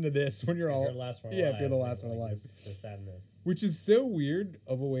 listen to this when you're all the last one if alive, you're the last one like, alive. This, that, and this. Which is so weird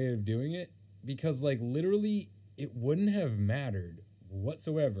of a way of doing it, because like literally it wouldn't have mattered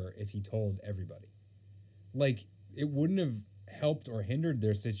whatsoever if he told everybody. Like it wouldn't have helped or hindered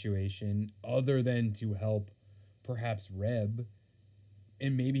their situation other than to help perhaps Reb.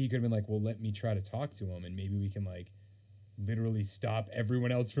 And maybe he could have been like, well, let me try to talk to him and maybe we can like literally stop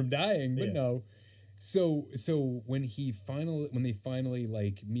everyone else from dying. But no. So when they finally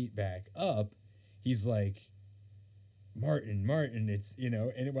like meet back up, he's like, Martin, it's,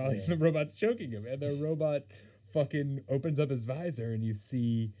 and while the robot's choking him, and the robot fucking opens up his visor, and you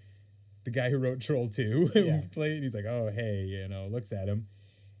see the guy who wrote Troll 2 and he's like, oh, hey, looks at him.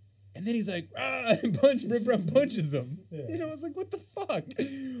 And then he's like, and punches him. Yeah. I was like, what the fuck?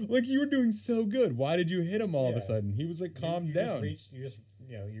 Like, you were doing so good. Why did you hit him all of a Yeah. sudden? He was like, calm down.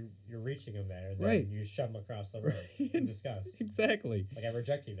 You're reaching him there, and then Right. you shove him across the road in disgust. Exactly. Like, I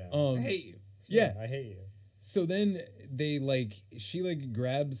reject you now. I hate you. Yeah. I hate you. So then she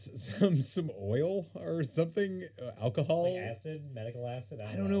grabs some oil or something, alcohol. Like acid, medical acid.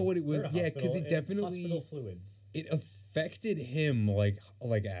 I don't know what it was. They're Yeah, because it definitely hospital fluids. It affected him like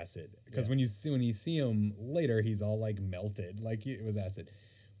acid. Because when you see him later, he's all like melted, like it was acid.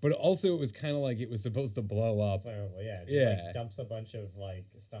 But also, it was kind of like it was supposed to blow up. Well, yeah. Just, like, dumps a bunch of like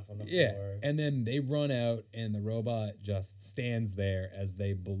stuff on the floor. And then they run out, and the robot just stands there as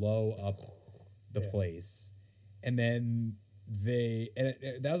they blow up the place. And then that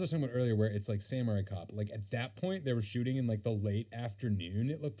was what I was talking about earlier, where it's like Samurai Cop. Like at that point, they were shooting in like the late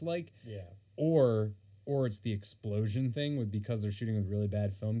afternoon. It looked like, or it's the explosion thing because they're shooting with really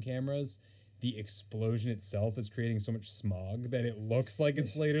bad film cameras. The explosion itself is creating so much smog that it looks like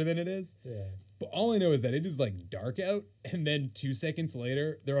it's later than it is. Yeah. But all I know is that it is like dark out, and then 2 seconds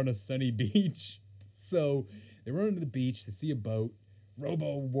later, they're on a sunny beach. So they run into the beach to see a boat.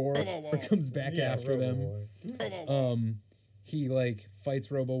 Robo War comes back after them. He like fights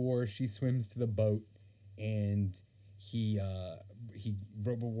Robo War. She swims to the boat, and he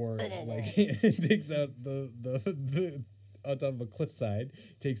Robo War like takes out the on top of a cliffside,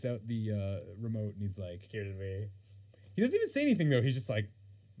 takes out the remote, and he's like, "Here to me." He doesn't even say anything though. He's just like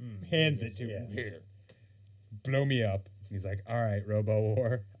hands it to him. Here, blow me up. And he's like, "All right, Robo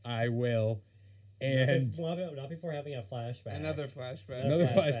War, I will." And not before having a flashback. Another flashback. Another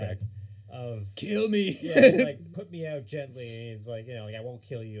flashback. Of kill me. Yeah, it's like put me out gently. And it's like like I won't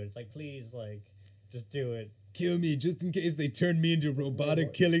kill you. It's like please, like just do it. Kill me just in case they turn me into a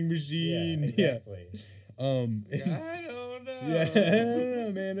robotic killing machine. Yeah, exactly. I don't no.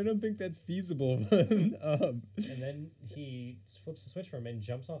 Yeah, man, I don't think that's feasible. And then he flips the switch from him and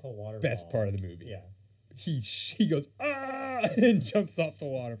jumps off a waterfall. Best part of the movie. Yeah. He goes and jumps off the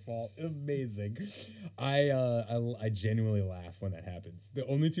waterfall. Amazing. I genuinely laugh when that happens. The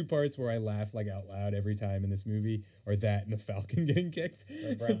only two parts where I laugh like out loud every time in this movie are that and the Falcon getting kicked.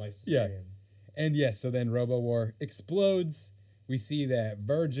 Brown likes to Yeah. scream. And yes, so then Robo War explodes. We see that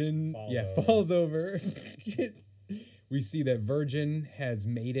Virgin falls over. We see that Virgin has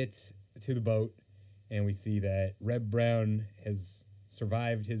made it to the boat, and we see that Reb Brown has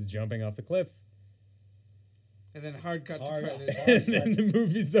survived his jumping off the cliff. And then hard cut to credits. And then the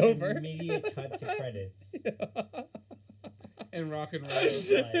movie's over. Immediate cut to credits. And rock and roll.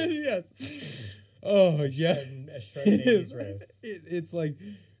 Yes. Oh, yeah. A shredded 80s riff. It's like,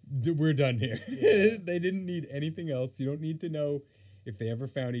 we're done here. Yeah. They didn't need anything else. You don't need to know if they ever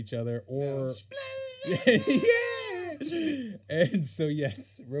found each other or... Yeah. And so,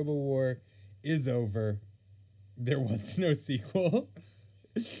 yes, Robo War is over. There was no sequel.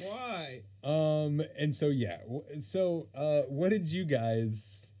 Why? And so, yeah. So, what did you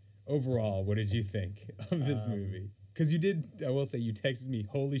guys, overall, what did you think of this movie? Because you did, I will say, you texted me,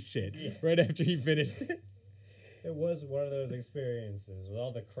 holy shit, right after you finished it. It was one of those experiences with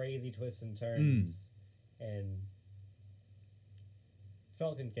all the crazy twists and turns and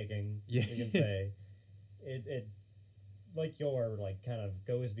Falcon kicking, Yeah. you can say. It like your, like, kind of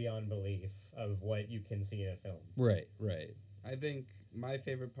goes beyond belief of what you can see in a film. Right, right. I think my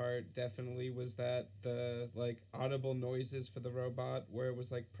favorite part definitely was that the like audible noises for the robot where it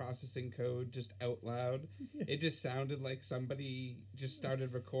was like processing code just out loud. It just sounded like somebody just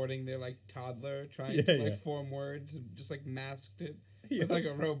started recording their like toddler trying to like form words and just like masked it with like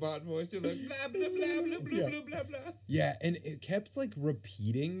a robot voice. They're like blah blah blah blah blah blah blah blah. Yeah, and it kept like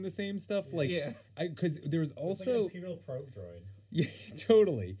repeating the same stuff. Like, because there was also It's like an Imperial probe droid. Yeah,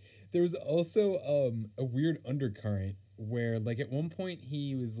 totally. There was also a weird undercurrent where, like, at one point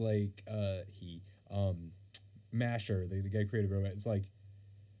he was like, Masher, the guy who created Robot, it's like,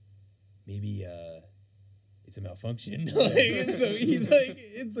 maybe it's a malfunction. Like, so he's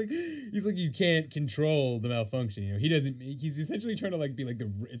like, you can't control the malfunction. You know, he's essentially trying to like be like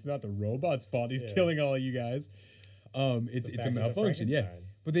it's not the robot's fault. He's killing all of you guys. It's a malfunction. Yeah.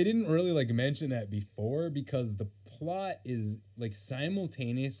 But they didn't really like mention that before because the plot is like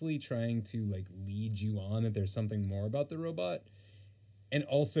simultaneously trying to like lead you on that there's something more about the robot and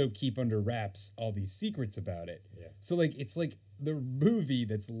also keep under wraps all these secrets about it. Yeah. So like it's like the movie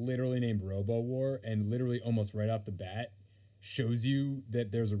that's literally named Robo War and literally almost right off the bat shows you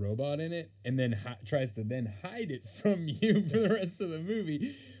that there's a robot in it and then tries to then hide it from you for the rest of the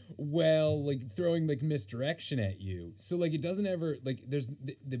movie. Well, like throwing like misdirection at you. So like it doesn't ever like there's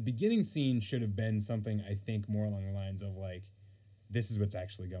the beginning scene should have been something I think more along the lines of like this is what's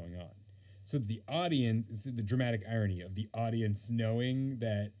actually going on. So the audience, it's the dramatic irony of the audience knowing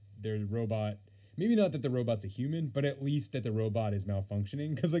that their robot, maybe not that the robot's a human, but at least that the robot is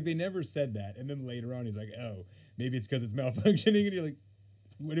malfunctioning because like they never said that. And then later on he's like, oh, maybe it's because it's malfunctioning, and you're like,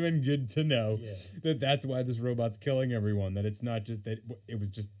 would have been good to know that that's why this robot's killing everyone. That it's not just that it was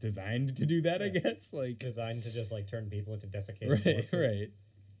just designed to do that. I guess like designed to just like turn people into desiccated corpses. Right.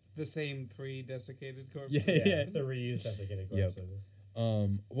 The same 3 desiccated corpses. Yeah. The reused desiccated corpses.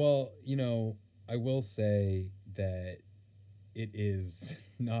 Well, you know, I will say that it is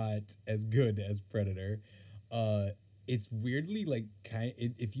not as good as Predator. It's weirdly like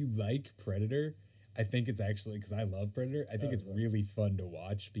if you like Predator, I think it's actually, because I love Predator, I think it's really fun to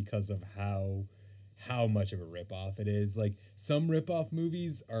watch because of how much of a ripoff it is. Like some ripoff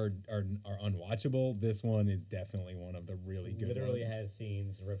movies are unwatchable. This one is definitely one of the really good Literally ones. has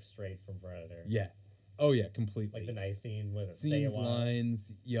scenes ripped straight from Predator. Yeah. Oh yeah, completely. Like the knife scene, was it Scenes,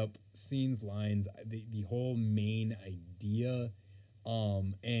 lines, scenes, lines, the whole main idea,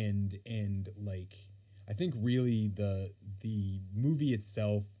 and like I think really the movie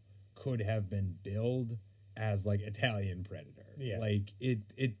itself could have been billed as like Italian Predator. Yeah. Like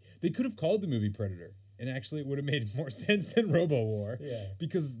they could have called the movie Predator and actually it would have made more sense than Robo War. Yeah.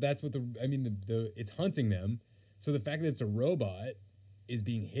 Because that's what it's hunting them. So the fact that it's a robot is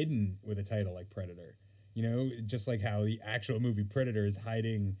being hidden with a title like Predator. You know, just like how the actual movie Predator is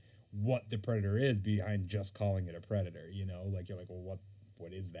hiding what the Predator is behind just calling it a Predator, you know? Like you're like, well,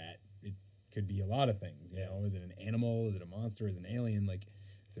 what is that? It could be a lot of things, you know? Is it an animal? Is it a monster? Is it an alien? Like,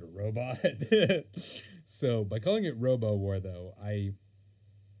 is it a robot? So by calling it Robo War, though,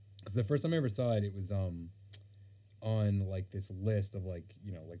 because the first time I ever saw it, it was on like this list of like,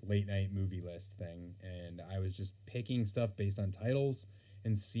 you know, like late night movie list thing, and I was just picking stuff based on titles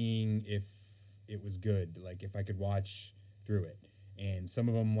and seeing if it was good, like if I could watch through it. And some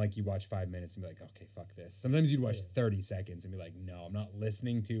of them, like, you watch 5 minutes and be like, okay, fuck this. Sometimes you'd watch 30 seconds and be like, no, I'm not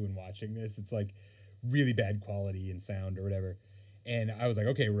listening to and watching this. It's like really bad quality and sound or whatever. And I was like,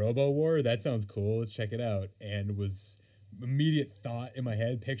 okay, Robo War, that sounds cool. Let's check it out. And was immediate thought in my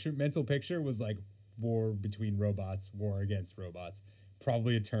head, mental picture was like war between robots, war against robots.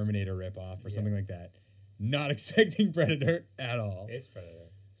 Probably a Terminator ripoff or something like that. Not expecting Predator at all. It's Predator.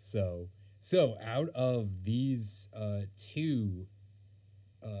 So out of these two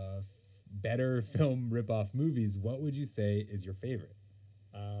better film ripoff movies, what would you say is your favorite?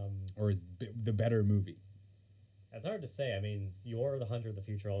 Or is the better movie? That's hard to say. I mean, You're the Hunter of the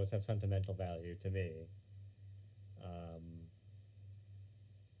Future always have sentimental value to me.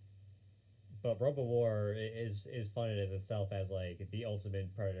 But Robo War is fun as itself as like the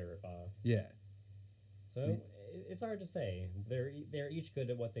ultimate Predator ripoff. Yeah. So it's hard to say. They're each good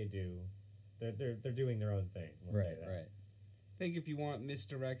at what they do. They're doing their own thing. Let's say that. I think if you want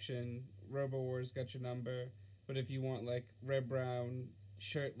misdirection, Robo War's got your number. But if you want like Red Brown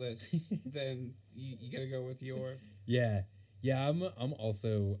shirtless, then you gotta go with Your. Yeah. I'm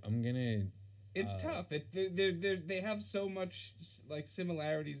gonna. It's tough. They have so much like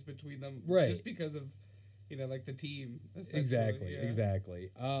similarities between them, right? Just because of like the team. Exactly.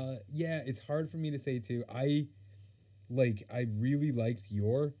 Yeah, it's hard for me to say too. I really liked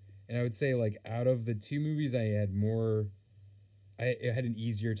Your, and I would say like out of the two movies, I had an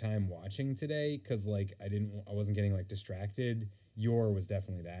easier time watching today because like I wasn't getting like distracted. Your was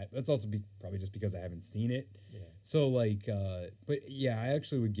definitely that. That's also probably just because I haven't seen it. Yeah. So like, but yeah, I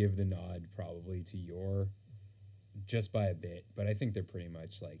actually would give the nod probably to Your, just by a bit. But I think they're pretty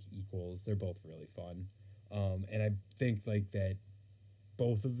much like equals. They're both really fun, and I think like that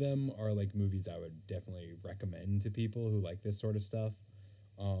both of them are like movies I would definitely recommend to people who like this sort of stuff.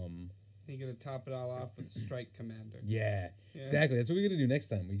 You're gonna top it all off with Strike Commander. Yeah, exactly. That's what we got to do next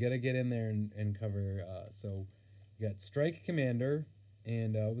time. We got to get in there and cover. So we got Strike Commander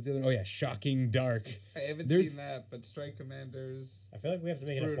and what's the other one? Oh yeah, Shocking Dark. I haven't seen that, but Strike Commander's. I feel like we have to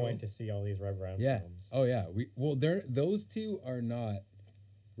make it a point to see all these Red Brown films. Oh yeah. Those two are not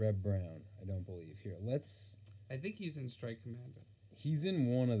Red Brown. I don't believe. Here, I think he's in Strike Commander. He's in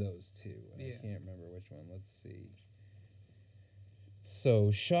one of those two. And I can't remember which one. Let's see.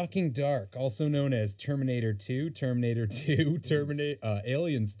 So, Shocking Dark, also known as Terminator 2,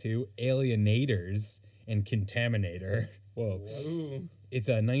 Aliens 2, Alienators, and Contaminator. Whoa. Ooh. It's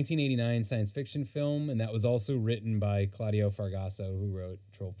a 1989 science fiction film, and that was also written by Claudio Fargaso, who wrote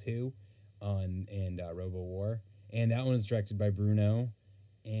Troll 2 and Robo War. And that one was directed by Bruno,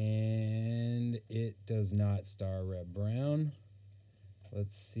 and it does not star Red Brown.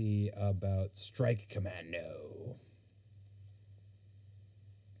 Let's see about Strike Commando.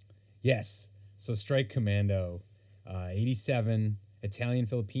 Yes, so Strike Commando, 87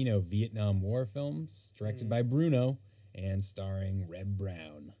 Italian-Filipino Vietnam War films, directed by Bruno and starring Red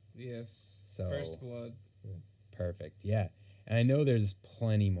Brown. Yes, so, First Blood. Perfect, yeah. And I know there's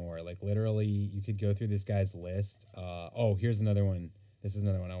plenty more. Like, literally, you could go through this guy's list. Here's another one. This is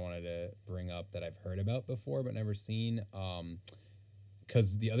another one I wanted to bring up that I've heard about before but never seen.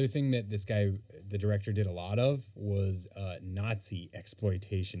 Because the other thing that this guy, the director, did a lot of was Nazi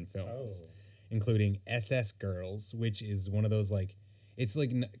exploitation films, including SS Girls, which is one of those, like, it's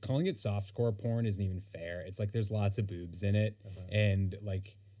like calling it softcore porn isn't even fair. It's like there's lots of boobs in it and,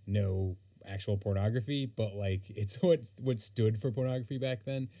 like, no actual pornography, but, like, it's what stood for pornography back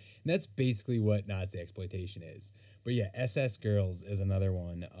then. And that's basically what Nazi exploitation is. But, yeah, SS Girls is another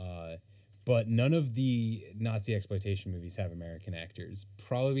one. But none of the Nazi exploitation movies have American actors,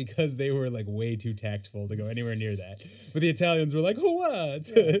 probably because they were like way too tactful to go anywhere near that. But the Italians were like, "Oh, what?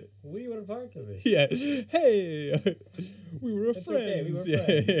 Yeah, we were part of it." Yeah, hey, we were friends. Okay. We were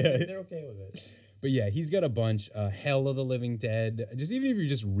friends. They're okay with it. But yeah, he's got a bunch. Hell of the Living Dead. Even if you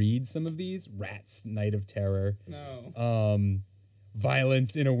just read some of these, Rats, Night of Terror. No.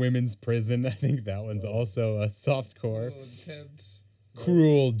 Violence in a Women's Prison. I think that one's also a softcore. Oh, intense.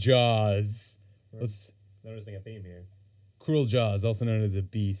 Cruel Jaws. Let's noticing a theme here. Cruel Jaws, also known as The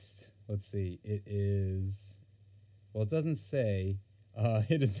Beast. Let's see. It is. Well, it doesn't say.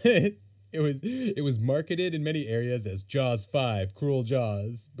 It was marketed in many areas as Jaws 5, Cruel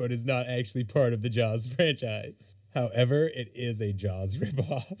Jaws, but is not actually part of the Jaws franchise. However, it is a Jaws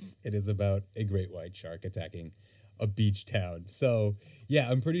ripoff. It is about a great white shark attacking a beach town. So, yeah,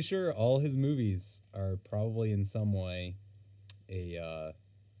 I'm pretty sure all his movies are probably in some way a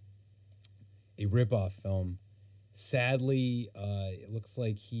ripoff film. Sadly, it looks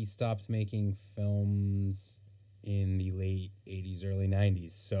like he stopped making films in the late 80s, early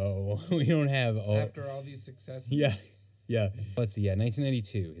 90s. So we don't have after all these successes. Yeah. Yeah. Let's see. Yeah,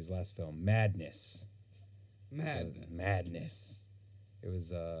 1992, his last film, Madness. Madness. It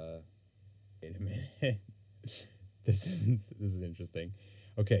was wait a minute. This is interesting.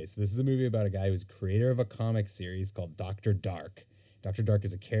 Okay, so this is a movie about a guy who's creator of a comic series called Dr. Dark. Dr. Dark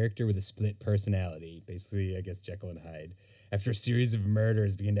is a character with a split personality, basically, I guess, Jekyll and Hyde. After a series of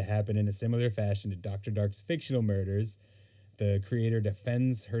murders begin to happen in a similar fashion to Dr. Dark's fictional murders, the creator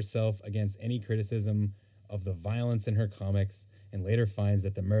defends herself against any criticism of the violence in her comics and later finds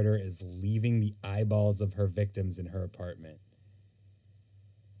that the murder is leaving the eyeballs of her victims in her apartment.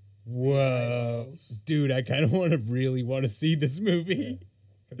 Whoa. Dude, I kind of really want to see this movie. Yeah.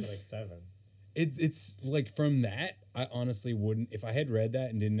 Could be like 7. It's like from that, I honestly wouldn't. If I had read that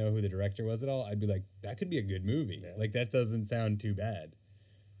and didn't know who the director was at all, I'd be like, that could be a good movie. Yeah. Like, that doesn't sound too bad.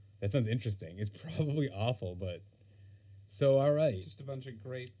 That sounds interesting. It's probably awful, but so all right. Just a bunch of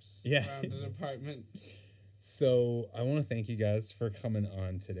grapes around an apartment. So I want to thank you guys for coming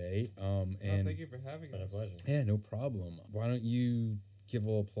on today. And thank you for having us. It's been a pleasure. Yeah, no problem. Why don't you give a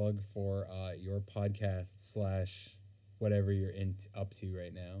little plug for your podcast / whatever you're up to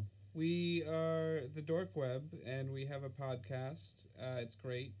right now? We are the Dorkweb, and we have a podcast. It's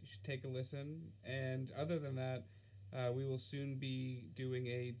great. You should take a listen. And other than that, we will soon be doing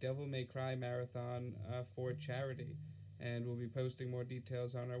a Devil May Cry marathon for charity. And we'll be posting more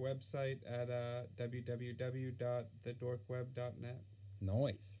details on our website at www.thedorkweb.net.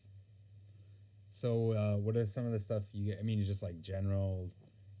 Nice. So what are some of the stuff you get? I mean, it's just like general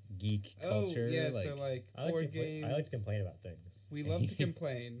geek culture. Yeah, so like board games. I like to complain about things. We love to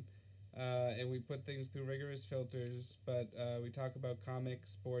complain. And we put things through rigorous filters, but we talk about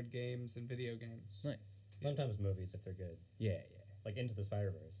comics, board games, and video games. Nice. Sometimes movies, if they're good. Yeah. Like Into the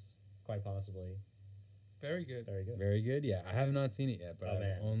Spider-Verse. Quite possibly. Very good. Very good, yeah. I have not seen it yet, but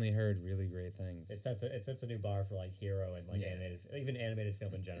I've only heard really great things. It sets a new bar for like hero and like animated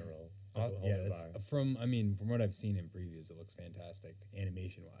film in general. From what I've seen in previews, it looks fantastic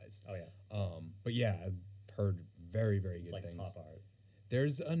animation-wise. Oh, yeah. But yeah, I've heard very, very good things. It's like pop art.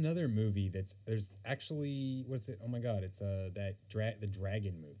 There's another movie there's actually, what's it? Oh my God, it's the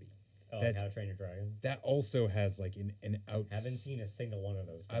Dragon movie. Oh, like How to Train Your Dragon? That also has like an out. Haven't seen a single one of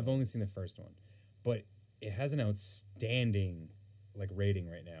those films. I've only seen the first one, but it has an outstanding like rating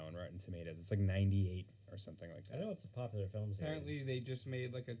right now on Rotten Tomatoes. It's like 98 or something like that. I know it's a popular film series. Apparently, they just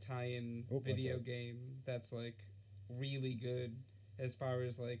made like a tie-in video game that's like really good as far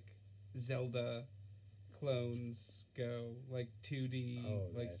as like Zelda clones go, like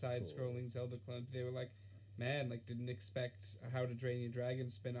 2D, like side-scrolling Zelda clones. They were like, man, like didn't expect a How to Train Your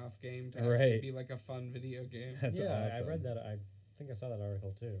Dragon spin-off game to actually be like a fun video game. That's awesome. I read that. I think I saw that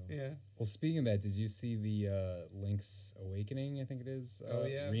article too. Yeah. Well, speaking of that, did you see the Link's Awakening? I think it is.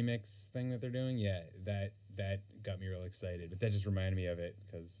 Remix thing that they're doing. Yeah, that got me real excited. But that just reminded me of it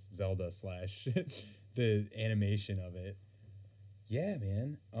because Zelda / the animation of it. Yeah,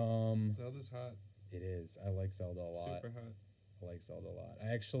 man. Zelda's hot. It is. I like Zelda a lot. Super hot. I like Zelda a lot. I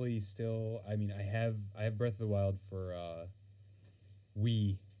actually still. I mean, I have Breath of the Wild for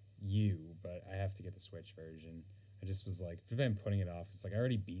Wii U, but I have to get the Switch version. I just was like, I've been putting it off. It's like I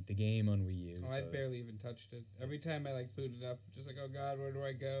already beat the game on Wii U. I barely even touched it. Every time I like boot it up, just like, oh God, where do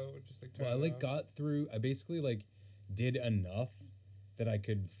I go? Just like. Well, I like got through. I basically like did enough that I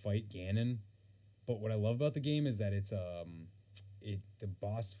could fight Ganon. But what I love about the game is that it's the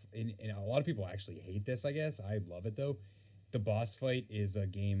boss. And a lot of people actually hate this. I guess I love it though. The boss fight is a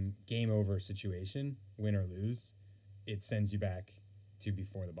game over situation, win or lose. It sends you back to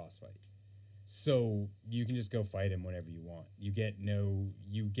before the boss fight. So you can just go fight him whenever you want. You get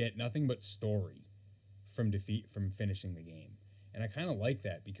nothing but story from finishing the game. And I kind of like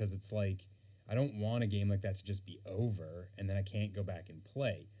that because it's like, I don't want a game like that to just be over and then I can't go back and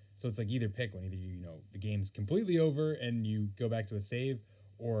play. So it's like either pick one, either the game's completely over and you go back to a save,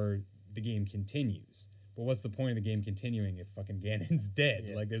 or the game continues. But what's the point of the game continuing if fucking Ganon's dead?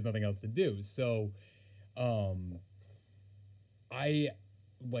 Yeah. Like there's nothing else to do. So I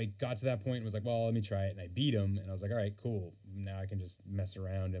like got to that point and was like, well, let me try it, and I beat him, and I was like, all right, cool. Now I can just mess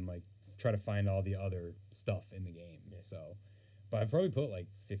around and like try to find all the other stuff in the game. Yeah. So, but I probably put like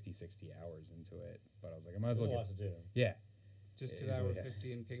 50, 60 hours into it. But I was like, I might as well. There's a lot to do. Yeah. Just did hour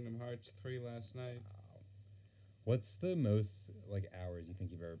 50 in Kingdom Hearts 3 last night. Wow. What's the most like hours you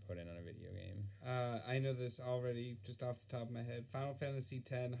think you've ever put in on a video game? I know this already, just off the top of my head. Final Fantasy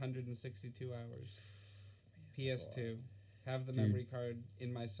X, 162 hours. Man, PS2. Have the memory card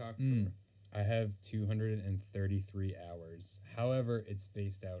in my sock drawer. I have 233 hours. However, it's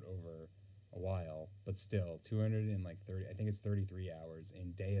spaced out over a while, but still 230. I think it's 33 hours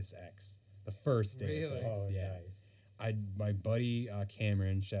in Deus Ex, the first Deus Ex. Oh, yeah. Nice. my buddy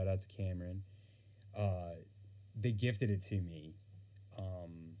Cameron, shout out to Cameron, they gifted it to me.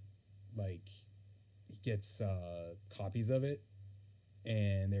 Like he gets copies of it,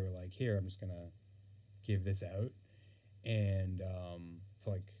 and they were like, "Here, I'm just gonna give this out," and to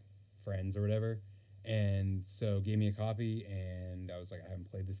like friends or whatever. And so gave me a copy, and I was like, I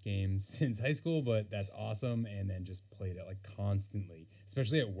haven't played this game since high school, but that's awesome. And then just played it like constantly,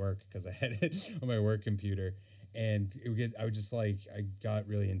 especially at work because I had it on my work computer. And I would just like, I got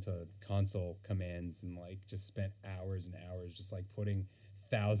really into console commands and like just spent hours and hours just like putting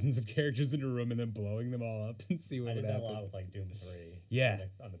thousands of characters in a room and then blowing them all up and see what would happen. I did that a lot with like Doom 3. Yeah.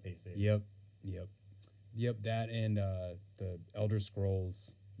 On the PC. Yep. That and the Elder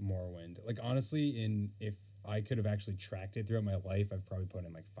Scrolls Morrowind. Like honestly, if I could have actually tracked it throughout my life, I've probably put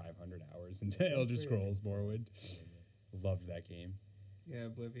in like 500 hours into Elder Scrolls Morrowind. Loved that game. Yeah,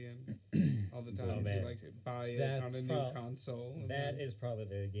 Oblivion. All the time you like buy it That's on a new console. That is probably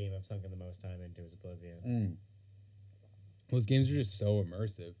the game I've sunken the most time into is Oblivion. Those games are just so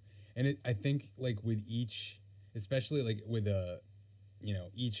immersive, and I think like with each, especially like with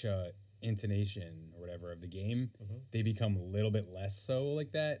each intonation or whatever of the game, they become a little bit less so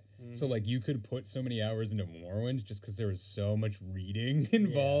like that. So like you could put so many hours into Morrowind just because there was so much reading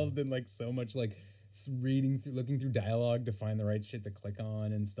involved and like so much like looking through dialogue to find the right shit to click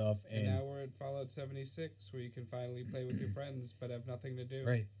on and stuff. And now we're at Fallout 76 where you can finally play with your friends but have nothing to do.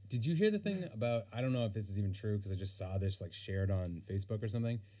 Right. Did you hear the thing about, I don't know if this is even true because I just saw this like shared on Facebook or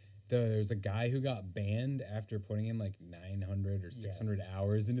something. There's a guy who got banned after putting in like 900 or 600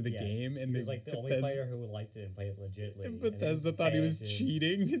 hours into the game, and he was like the only player who liked it and played it legitly. And Bethesda thought he was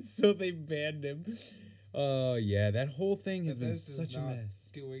cheating, and so they banned him. Oh yeah, that whole thing has been such a mess.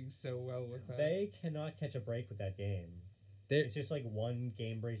 Doing so well with that. They cannot catch a break with that game. It's just like one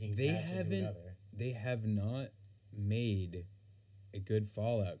game-breaking patch into another. They have not made a good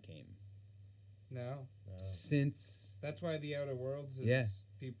Fallout game. No. Since that's why the Outer Worlds is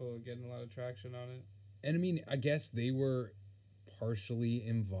people are getting a lot of traction on it. And I mean, I guess they were partially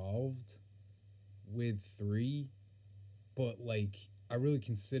involved with 3, but like I really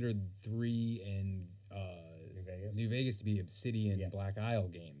considered 3 and New Vegas to be Obsidian Black Isle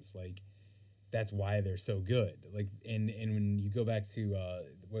games. Like that's why they're so good. Like and when you go back to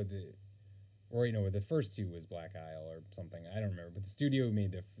where the first 2 was Black Isle or something, I don't remember, but the studio who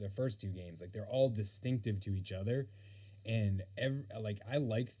made the first 2 games, like they're all distinctive to each other. And I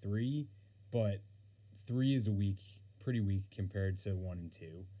like 3, but 3 is pretty weak compared to 1 and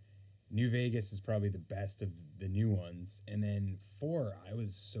 2. New Vegas is probably the best of the new ones, and then 4 I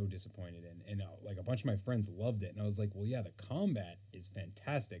was so disappointed in, and like a bunch of my friends loved it, and I was like, well, yeah, the combat is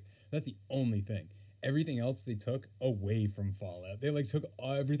fantastic. That's the only thing. Everything else they took away from Fallout. They like took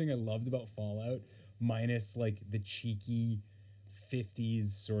everything I loved about Fallout, minus like the cheeky 50s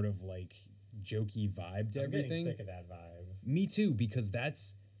sort of like jokey vibe to everything. I'm getting sick of that vibe. Me too, because that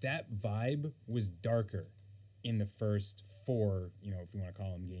vibe was darker in the first 4, if you want to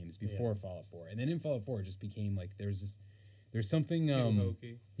call them games, before Fallout 4. And then in Fallout 4 it just became like there's something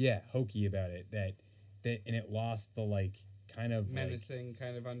hokey. Yeah, hokey about it that and it lost the like kind of menacing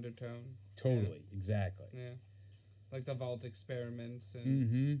kind of undertone. Totally, exactly. Yeah. Like the vault experiments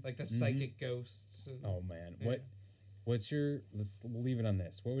and like the psychic ghosts. And, oh man, what's your? We'll leave it on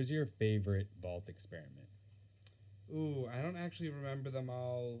this. What was your favorite vault experiment? Ooh, I don't actually remember them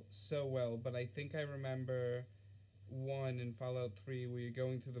all so well, but I think I remember one in Fallout 3 where you're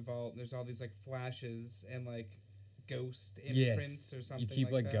going through the vault and there's all these like flashes and like ghost imprints or something. You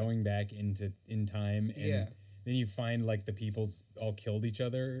keep like that. Going back in time and then you find like the people's all killed each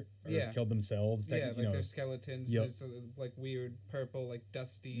other or killed themselves. Their skeletons. Yep. There's like weird purple, like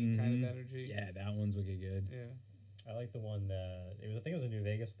dusty kind of energy. Yeah, that one's wicked good. Yeah. I like the one that I think it was in New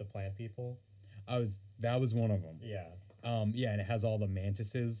Vegas with the plant people. That was one of them. Yeah. And it has all the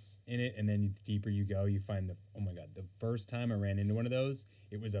mantises in it, and then the deeper you go, you find the first time I ran into one of those,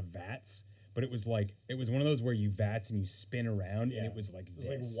 it was a VATS, but it was one of those where you VATS and you spin around, and it was like this.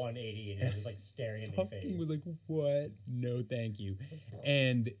 It was like 180, and you're just like staring in the face. Was like, what? No, thank you.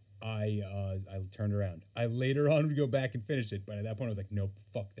 And I turned around. I later on would go back and finish it, but at that point I was like, nope,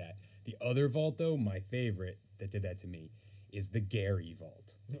 fuck that. The other vault, though, my favorite that did that to me, is the Gary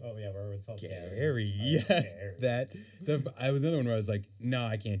vault. Oh yeah, where it's called Gary. Yeah, I was another one where I was like, no,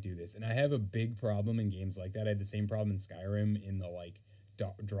 I can't do this, and I have a big problem in games like that. I had the same problem in Skyrim in the like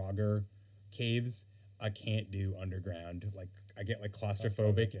Draugr caves. I can't do underground. Like I get like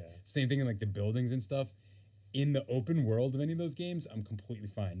claustrophobic. Same thing in like the buildings and stuff. in the open world of any of those games, I'm completely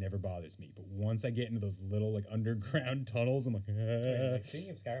fine. Never bothers me. But once I get into those little like underground tunnels, I'm like, Like, speaking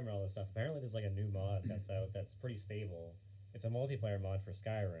of Skyrim and all this stuff, apparently there's like a new mod that's out that's pretty stable. It's a multiplayer mod for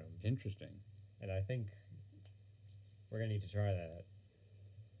Skyrim. Interesting. And I think we're gonna need to try that.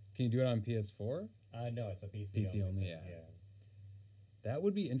 Can you do it on PS4? No, it's a PC. PC only, yeah. That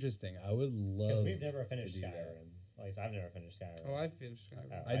would be interesting. I would love. Because we've never finished to do Skyrim. that. At least I've never finished Skyrim. Oh, I finished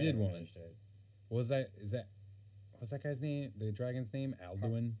Skyrim. I did never once. finished it. What's that guy's name? The dragon's name?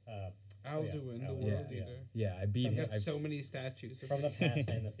 Alduin? Alduin, the World Eater. Yeah, I beat him. I've got so many statues. From the past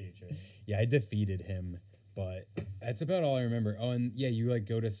and the future. Yeah, I defeated him, but that's about all I remember. Oh, and yeah, you like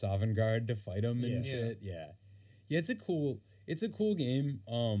go to Sovngarde to fight him and shit. Yeah, it's a cool game.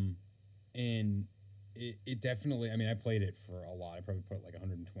 And it definitely. I mean, I played it for a lot. I probably put like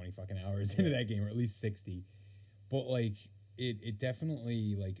 120 fucking hours into that game, or at least 60. But like, it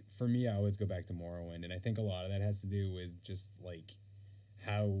definitely, like, for me, I always go back to Morrowind, and I think a lot of that has to do with just like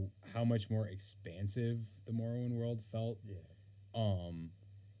how much more expansive the Morrowind world felt.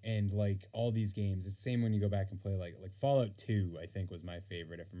 And like all these games, it's the same when you go back and play like Fallout 2, I think was my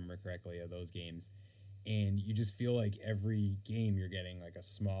favorite, if I remember correctly, of those games. And you just feel like every game you're getting like a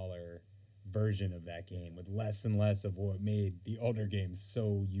smaller version of that game with less and less of what made the older games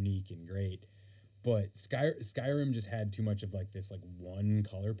so unique and great. But Skyrim just had too much of like this like one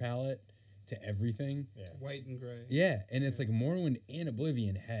color palette to everything. White and gray. Yeah, and it's like Morrowind and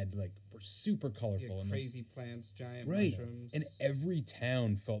Oblivion were super colorful and crazy plants, giant right, mushrooms, and every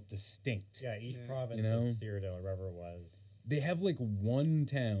town felt distinct. Yeah, each province of Cyrodiil or wherever it was. They have like one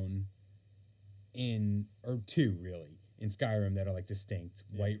town or two really in Skyrim that are like distinct,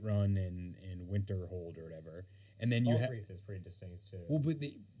 Whiterun and Winterhold or whatever. And then you have Falkreath is pretty distinct too. Well,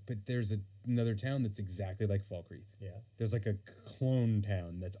 but there's another town that's exactly like Falkreath. Yeah. There's like a clone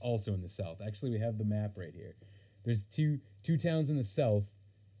town that's also in the south. Actually, we have the map right here. There's two towns in the south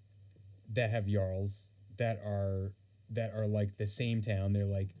that have jarls that are like the same town. They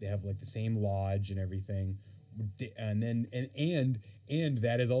have like the same lodge and everything. And then and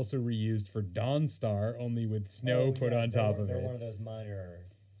that is also reused for Dawnstar, only with snow put on top of it. They're one of those minor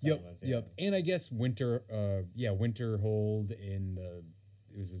Yep. And I guess Winterhold in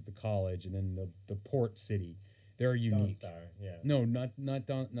it was the college, and then the port city. They're unique. Dawnstar, yeah. No, not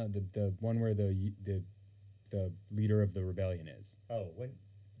the one where the leader of the rebellion is. Oh,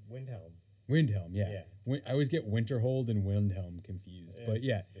 Windhelm. Windhelm, yeah. I always get Winterhold and Windhelm confused, but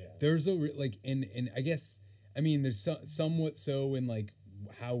yeah, there's and I guess there's somewhat so in like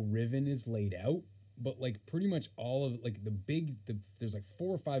how Riven is laid out. But like pretty much all of like there's like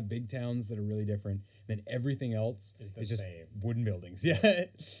 4 or 5 big towns that are really different. Then everything else is just wooden buildings. Yeah.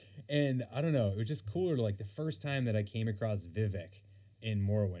 And I don't know, it was just cooler to like the first time that I came across Vivek in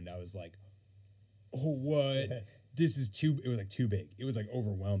Morrowind, I was like, oh, what? It was like too big. It was like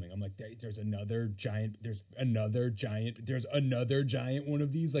overwhelming. I'm like, there's another giant one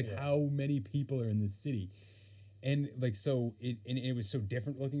of these. Like how many people are in this city? And like, so it was so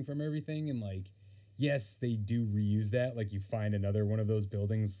different looking from everything. And like, yes, they do reuse that. Like you find another one of those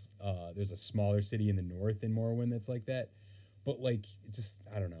buildings. There's a smaller city in the north in Morrowind that's like that. But like, just,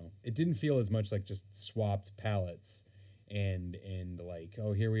 I don't know. It didn't feel as much like just swapped palettes and like,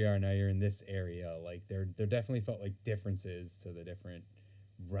 oh, here we are, now you're in this area. Like there definitely felt like differences to the different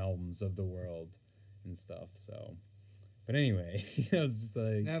realms of the world and stuff. So, but anyway, I was just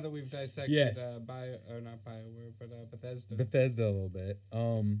like, now that we've dissected not BioWare, but Bethesda a little bit.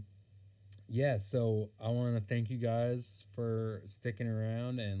 Yeah, so I want to thank you guys for sticking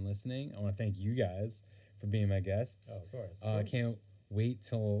around and listening. I want to thank you guys for being my guests. Oh, of course. I can't wait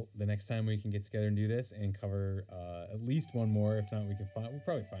till the next time we can get together and do this and cover at least one more. If not, we'll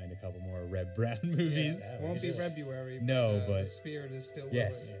probably find a couple more Red Brown movies. Yeah, it won't be Rebruary. No, but the spirit is still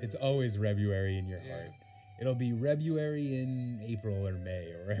yes, it's always Rebruary in your heart. It'll be Rebruary in April or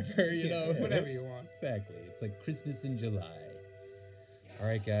May or wherever, you know. Whatever you want. Exactly. It's like Christmas in July. All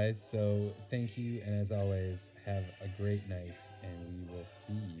right, guys, so thank you, and as always, have a great night, and we will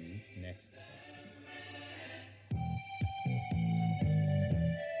see